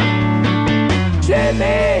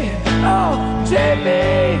 Jimmy, oh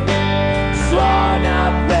Jimmy, suona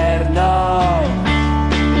per noi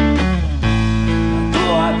la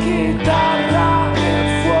tua chitarra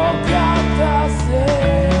infuocata se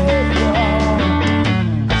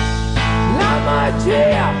vuoi. La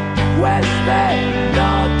magia di queste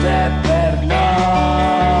notte per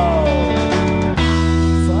noi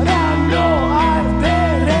faranno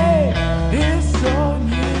ardere i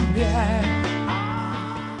sogni miei.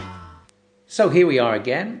 So here we are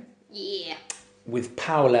again Yeah. with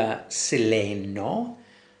Paola Sileno.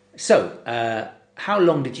 So, how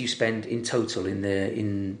long did you spend in total in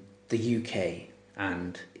the UK?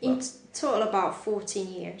 And In total about 14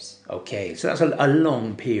 years. okay, so that's a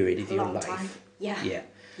long period of A your long life. time. Yeah. Yeah.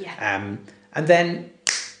 Yeah. And then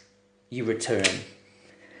you return.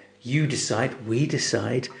 We decide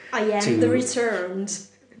The returned.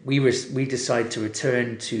 we decide to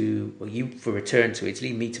return to, well, you for return to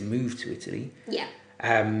Italy, me to move to Italy. Yeah.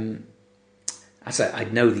 I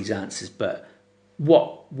know these answers, but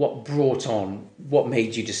what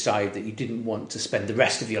made you decide that you didn't want to spend the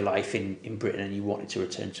rest of your life in Britain and you wanted to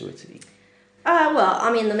return to Italy? Well, I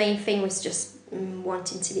mean, the main thing was just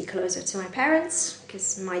wanting to be closer to my parents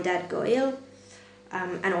because my dad got ill.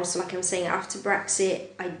 And also, like I was saying, after Brexit,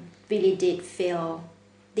 I really did feel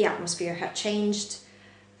the atmosphere had changed.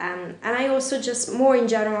 And I also just, more in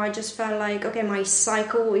general, I just felt like, okay, my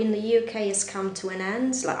cycle in the UK has come to an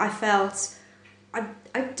end. Like, I felt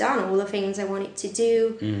I've done all the things I wanted to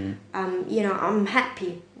do. You know, I'm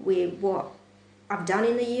happy with what I've done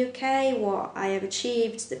in the UK, what I have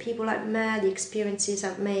achieved, the people I've met, the experiences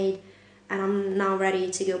I've made, and I'm now ready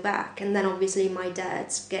to go back. And then obviously my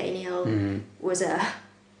dad's getting ill was like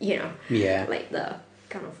the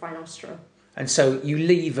kind of final straw. And so you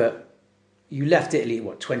left Italy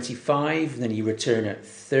at 25, and then you return at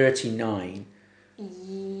 39.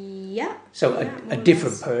 Yeah. So yeah, a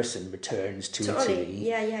different person returns to Totally.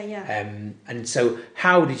 Italy. Yeah. And so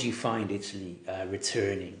how did you find Italy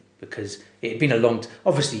returning? Because it had been a long...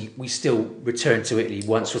 Obviously, we still returned to Italy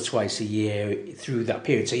once or twice a year through that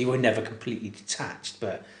period, so you were never completely detached.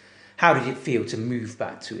 But how did it feel to move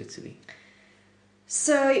back to Italy?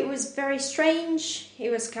 So it was very strange.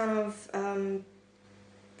 It was kind of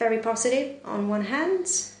very positive on one hand.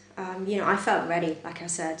 I felt ready, like I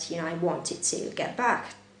said. I wanted to get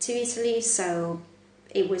back to Italy, so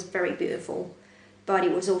it was very beautiful. But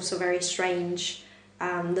it was also very strange.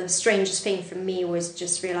 The strangest thing for me was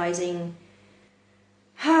just realizing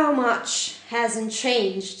how much hasn't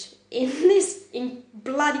changed in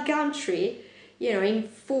bloody country. In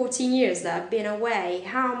 14 years that I've been away,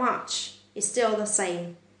 how much is still the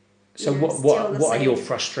same. So what are your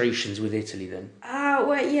frustrations with Italy then?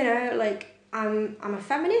 I'm a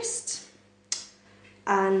feminist,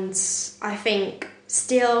 and I think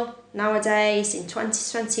still nowadays in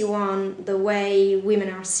 2021 the way women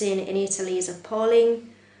are seen in Italy is appalling.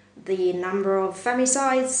 The number of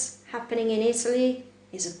femicides happening in Italy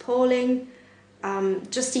is appalling.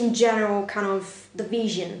 Just in general, kind of the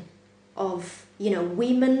vision of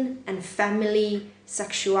women and family,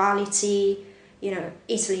 sexuality.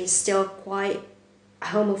 Italy is still quite a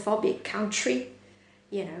homophobic country.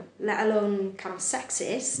 Let alone kind of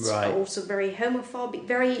sexist, right. But also very homophobic,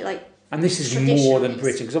 very And this is more than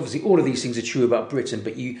Britain, because obviously all of these things are true about Britain,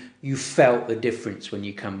 but you felt the difference when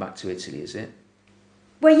you come back to Italy, is it?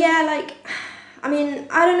 Well, yeah, I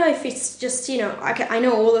don't know if it's just, I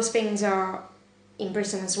know all those things are in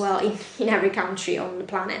Britain as well, in every country on the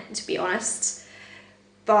planet, to be honest.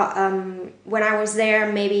 But when I was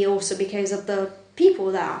there, maybe also because of the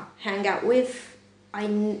people that I hang out with, I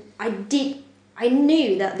knew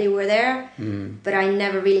that they were there, but I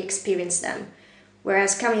never really experienced them.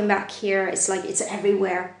 Whereas coming back here, it's like it's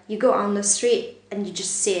everywhere. You go on the street and you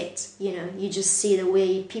just see it. You just see the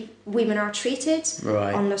way women are treated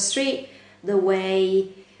on the street, the way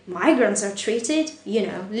migrants are treated.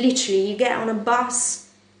 Literally, you get on a bus,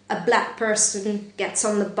 a black person gets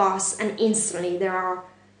on the bus, and instantly there are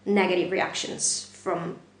negative reactions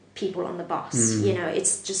from people on the bus. You know,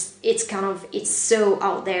 it's so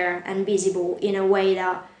out there and visible in a way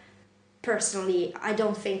that personally I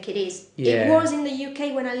don't think it is. Yeah. It was in the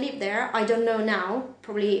UK when I lived there. I don't know now.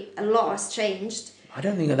 Probably a lot has changed. I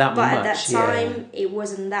don't think that But much. at that time, it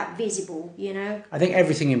wasn't that visible, you know? I think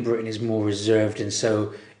everything in Britain is more reserved, and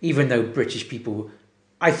so even though British people,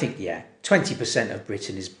 I think, 20% of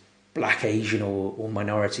Britain is black, Asian or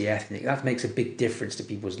minority ethnic, that makes a big difference to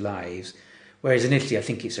people's lives. Whereas in Italy, I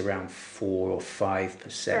think it's around 4 or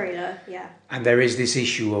 5%. Very low, yeah. And there is this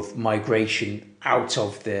issue of migration out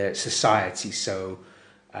of the society. So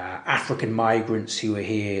African migrants who are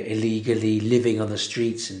here illegally living on the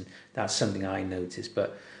streets, and that's something I noticed.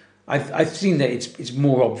 But I've seen that it's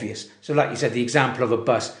more obvious. So like you said, the example of a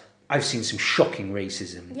bus, I've seen some shocking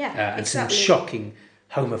racism. Yeah, and some exactly. shocking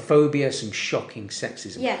homophobia, some shocking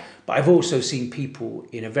sexism. Yeah. But I've also seen people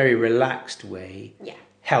in a very relaxed way Yeah.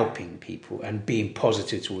 helping people and being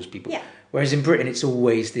positive towards people. Yeah. Whereas in Britain, it's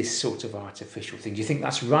always this sort of artificial thing. Do you think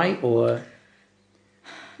that's right, or?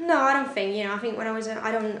 No, I don't think. You know, I think when I was,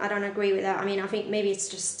 I don't agree with that. I mean, I think maybe it's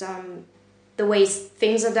just the way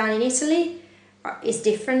things are done in Italy is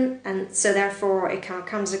different, and so therefore it kind of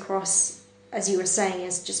comes across, as you were saying,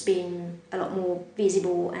 as just being a lot more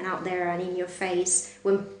visible and out there and in your face.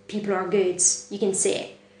 When people are good, you can see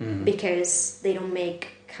it because they don't make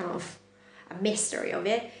kind of a mystery of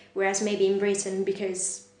it. Whereas maybe in Britain,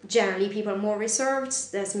 because generally people are more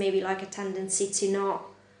reserved, there's maybe like a tendency to not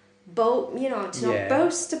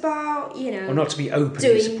boast about, you know, Or not to be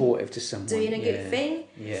openly supportive to someone. doing a good thing.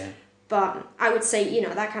 Yeah. But I would say, you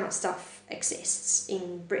know, that kind of stuff exists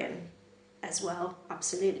in Britain as well,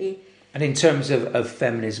 absolutely. And in terms of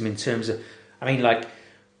feminism, in terms of, I mean, like,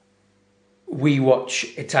 we watch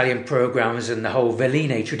Italian programs and the whole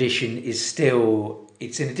Veline tradition is still,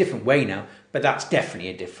 it's in a different way now, but that's definitely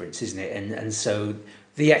a difference, isn't it? And so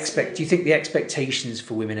do you think the expectations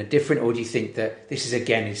for women are different, or do you think that this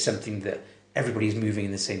is something that everybody's moving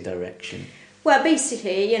in the same direction? Well,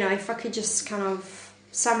 basically, you know, if I could just kind of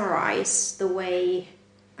summarize the way,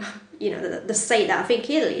 you know, the state that I think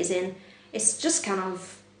Italy is in, it's just kind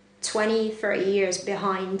of 20, 30 years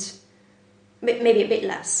behind, maybe a bit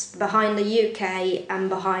less, behind the UK and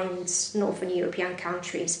behind Northern European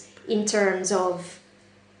countries in terms of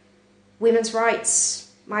women's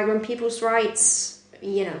rights, migrant people's rights,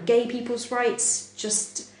 you know, gay people's rights.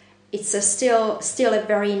 Just, it's still a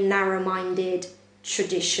very narrow-minded,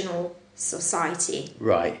 traditional society.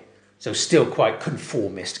 Right. So still quite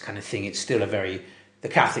conformist kind of thing. It's still the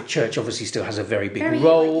Catholic Church obviously still has a very big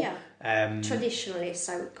role. Yeah. Traditionalist,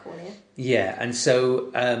 I would call it. Yeah, and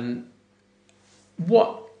so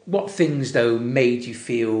what things though made you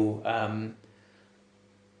feel?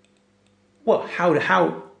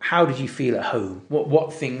 How did you feel at home?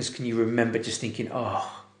 What things can you remember just thinking?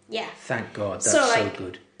 Oh, yeah, thank God, that's so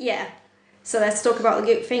good. Yeah. So let's talk about the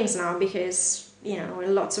good things now, because you know,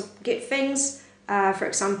 lots of good things. For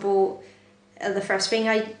example, the first thing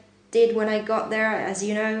I did when I got there, as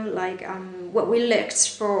you know, like what we looked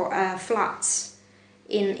for flats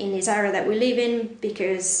in this area that we live in,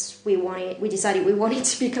 because we decided we wanted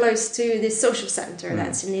to be close to this social centre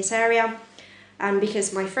that's in this area, and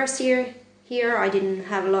because my first year here I didn't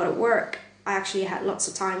have a lot of work, I actually had lots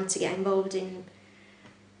of time to get involved in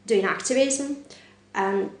doing activism,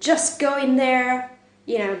 and just going there,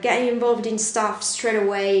 you know, getting involved in stuff straight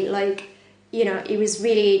away, like, you know, it was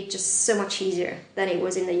really just so much easier than it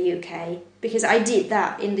was in the UK, because I did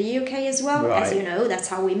that in the UK as well, right. As you know, that's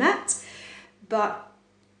how we met, but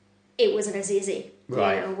it wasn't as easy,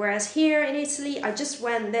 right. You know, whereas here in Italy, I just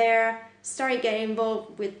went there, started getting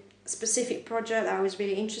involved with a specific project that I was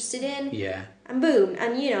really interested in, yeah, and boom,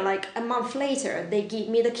 and you know, like a month later, they give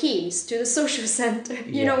me the keys to the social centre,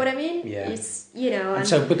 you know what I mean? Yeah. It's, you know, and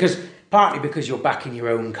so partly because you're back in your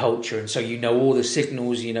own culture, and so you know all the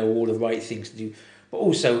signals, you know all the right things to do. But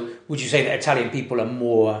also, would you say that Italian people are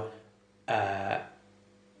more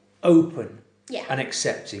open and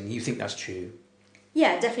accepting? You think that's true?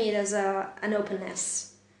 Yeah, definitely. There's an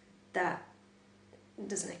openness that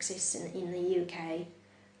doesn't exist in the UK,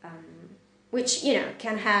 which, you know,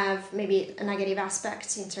 can have maybe a negative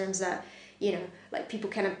aspect in terms that, you know, like people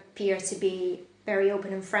can appear to be very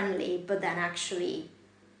open and friendly, but then actually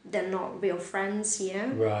they're not real friends, you know?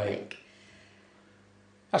 Right. Like,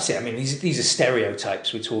 that's it. I mean, these are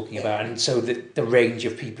stereotypes we're talking about, and so the range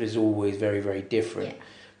of people is always very, very different. Yeah.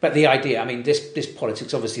 But the idea, I mean, this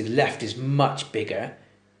politics, obviously the left is much bigger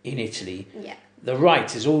in Italy. Yeah. The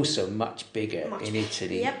right is also much bigger in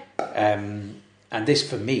Italy. Yep. And this,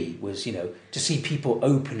 for me, was, you know, to see people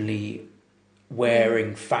openly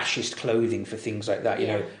wearing fascist clothing for things like that, you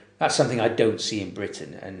know, That's something I don't see in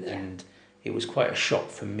Britain, and it was quite a shock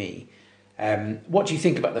for me. What do you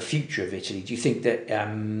think about the future of Italy? Do you think that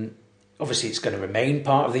obviously it's going to remain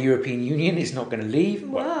part of the European Union? It's not going to leave.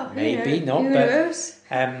 Well, maybe not. Who But knows?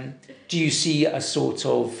 do you see a sort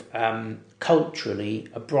of culturally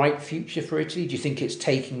a bright future for Italy? Do you think it's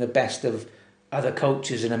taking the best of other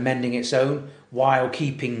cultures and amending its own while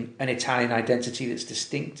keeping an Italian identity that's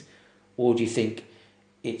distinct? Or do you think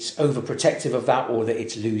it's overprotective of that, or that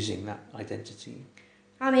it's losing that identity?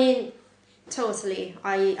 I mean, totally.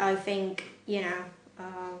 I think,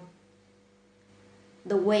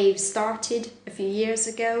 the wave started a few years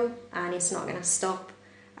ago and it's not going to stop,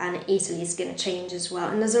 and Italy is going to change as well.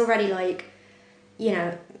 And there's already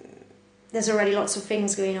there's already lots of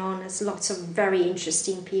things going on. There's lots of very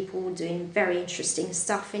interesting people doing very interesting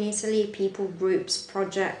stuff in Italy, people, groups,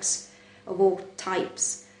 projects of all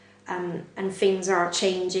types, and things are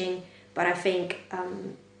changing. But I think,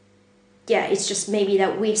 it's just maybe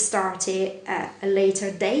that we started at a later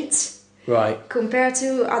date. Right. Compared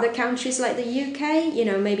to other countries like the UK,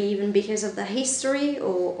 maybe even because of the history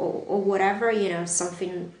or whatever,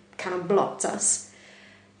 something kind of blocked us.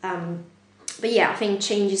 But yeah, I think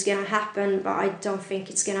change is going to happen, but I don't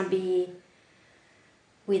think it's going to be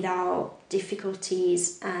without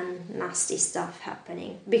difficulties and nasty stuff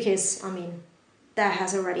happening. Because, I mean, that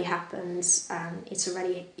has already happened, and it's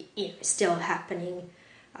already still happening.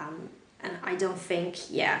 And I don't think,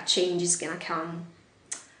 change is going to come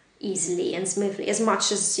easily and smoothly, as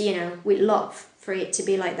much as, we'd love for it to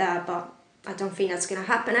be like that, but I don't think that's going to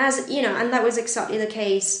happen. As, and that was exactly the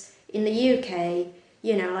case in the UK,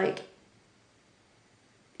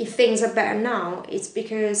 if things are better now, it's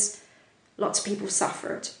because lots of people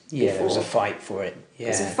suffered before. There was a fight for it.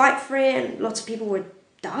 Yeah. There was a fight for it, and lots of people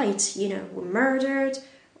died, were murdered,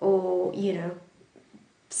 or,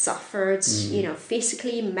 suffered,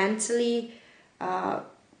 physically, mentally.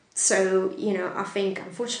 So, I think,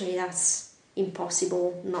 unfortunately, that's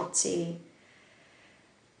impossible not to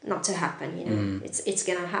happen, It's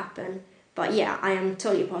going to happen. But, yeah, I am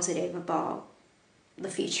totally positive about the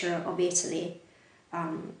future of Italy.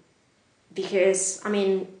 Because, I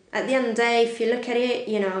mean, at the end of the day, if you look at it,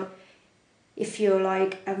 if you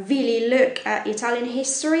really look at Italian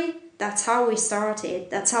history, that's how we started.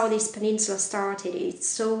 That's how this peninsula started.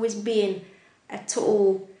 It's always been a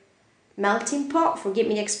total melting pot. Forgive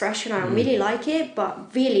me the expression, I don't really like it,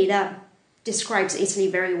 but really that describes Italy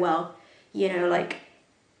very well.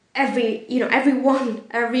 Every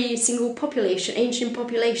single population, ancient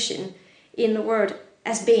population in the world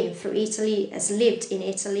has been through Italy, has lived in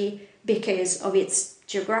Italy because of its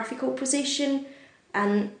geographical position,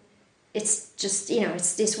 and it's just,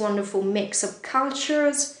 it's this wonderful mix of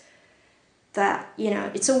cultures that,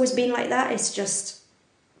 it's always been like that. It's just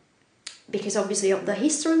because obviously of the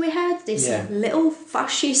history we had, this little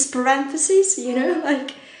fascist parentheses,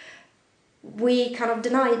 we kind of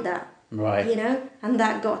denied that, right? And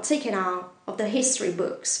that got taken out of the history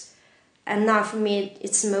books. And now for me,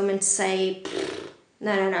 it's a moment to say,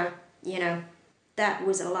 no, that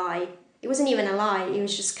was a lie. It wasn't even a lie. It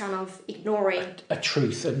was just kind of ignoring a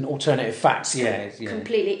truth, an alternative facts.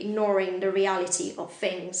 Completely ignoring the reality of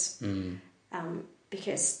things.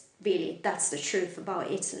 Because really, that's the truth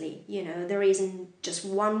about Italy. There isn't just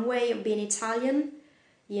one way of being Italian.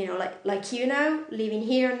 Living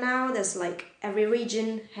here now, there's every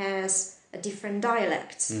region has a different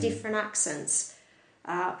dialect, different accents,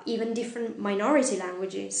 even different minority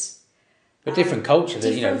languages. But different culture,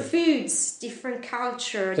 different foods, different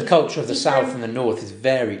culture. The culture of the south and the north is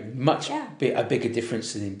very much a bigger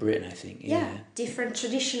difference than in Britain, I think. Different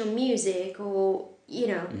traditional music, or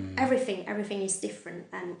everything is different,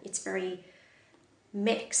 and it's very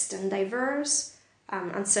mixed and diverse.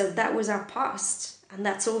 And so that was our past, and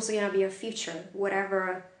that's also going to be our future.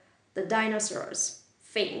 Whatever the dinosaurs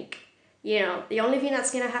think, the only thing that's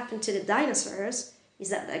going to happen to the dinosaurs is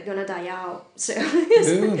that they're gonna die out. So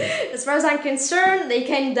as far as I'm concerned, they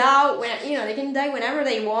can die they can die whenever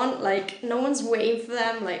they want. No one's waiting for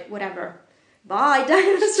them. Whatever. Bye,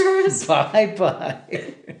 dinosaurs. Bye.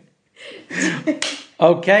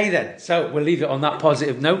 Okay then. So we'll leave it on that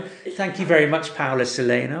positive note. Thank you very much, Paola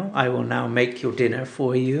Sileno. I will now make your dinner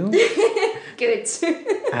for you. Good.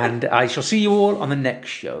 And I shall see you all on the next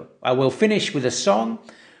show. I will finish with a song,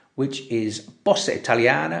 which is Bossa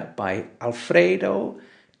Italiana by Alfredo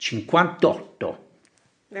 58.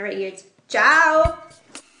 Very good. Ciao!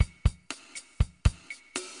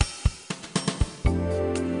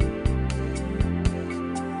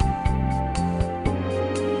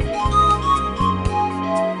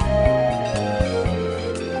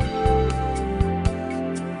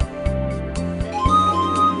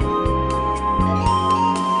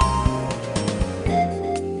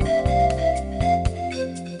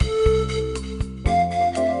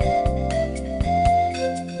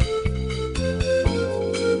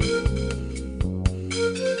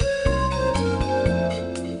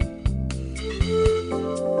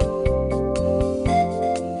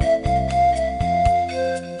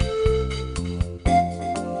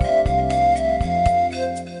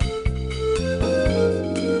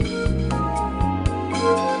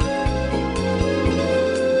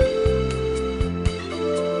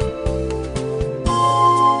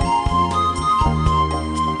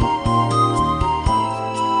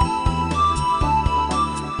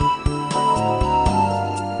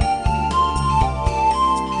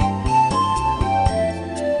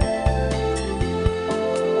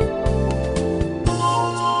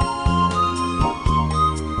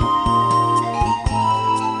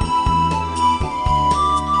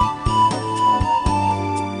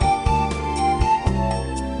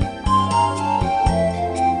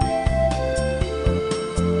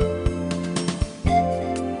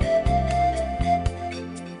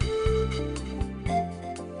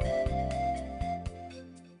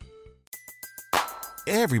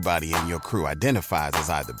 Everybody in your crew identifies as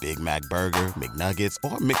either Big Mac Burger, McNuggets,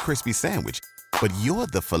 or McCrispy Sandwich. But you're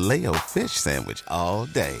the Filet-O-Fish Sandwich all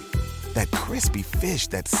day. That crispy fish,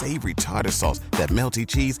 that savory tartar sauce, that melty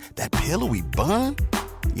cheese, that pillowy bun.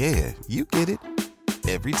 Yeah, you get it.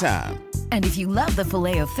 Every time. And if you love the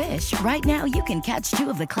Filet-O-Fish, right now you can catch two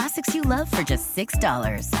of the classics you love for just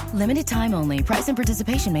 $6. Limited time only. Price and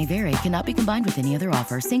participation may vary. Cannot be combined with any other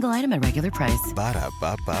offer. Single item at regular price.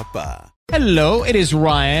 Ba-da-ba-ba-ba. Hello, it is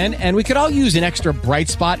Ryan, and we could all use an extra bright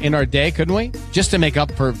spot in our day, couldn't we? Just to make up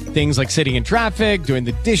for things like sitting in traffic, doing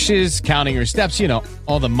the dishes, counting your steps, you know,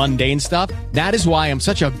 all the mundane stuff. That is why I'm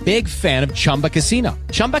such a big fan of Chumba Casino.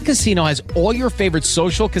 Chumba Casino has all your favorite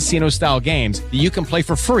social casino-style games that you can play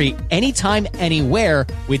for free anytime, anywhere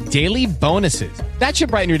with daily bonuses. That should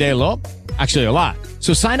brighten your day a little. Actually, a lot.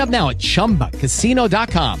 So sign up now at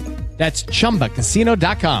ChumbaCasino.com. That's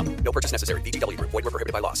ChumbaCasino.com. No purchase necessary. VGW Group. Void where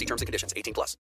prohibited by law. See terms and conditions. 18+.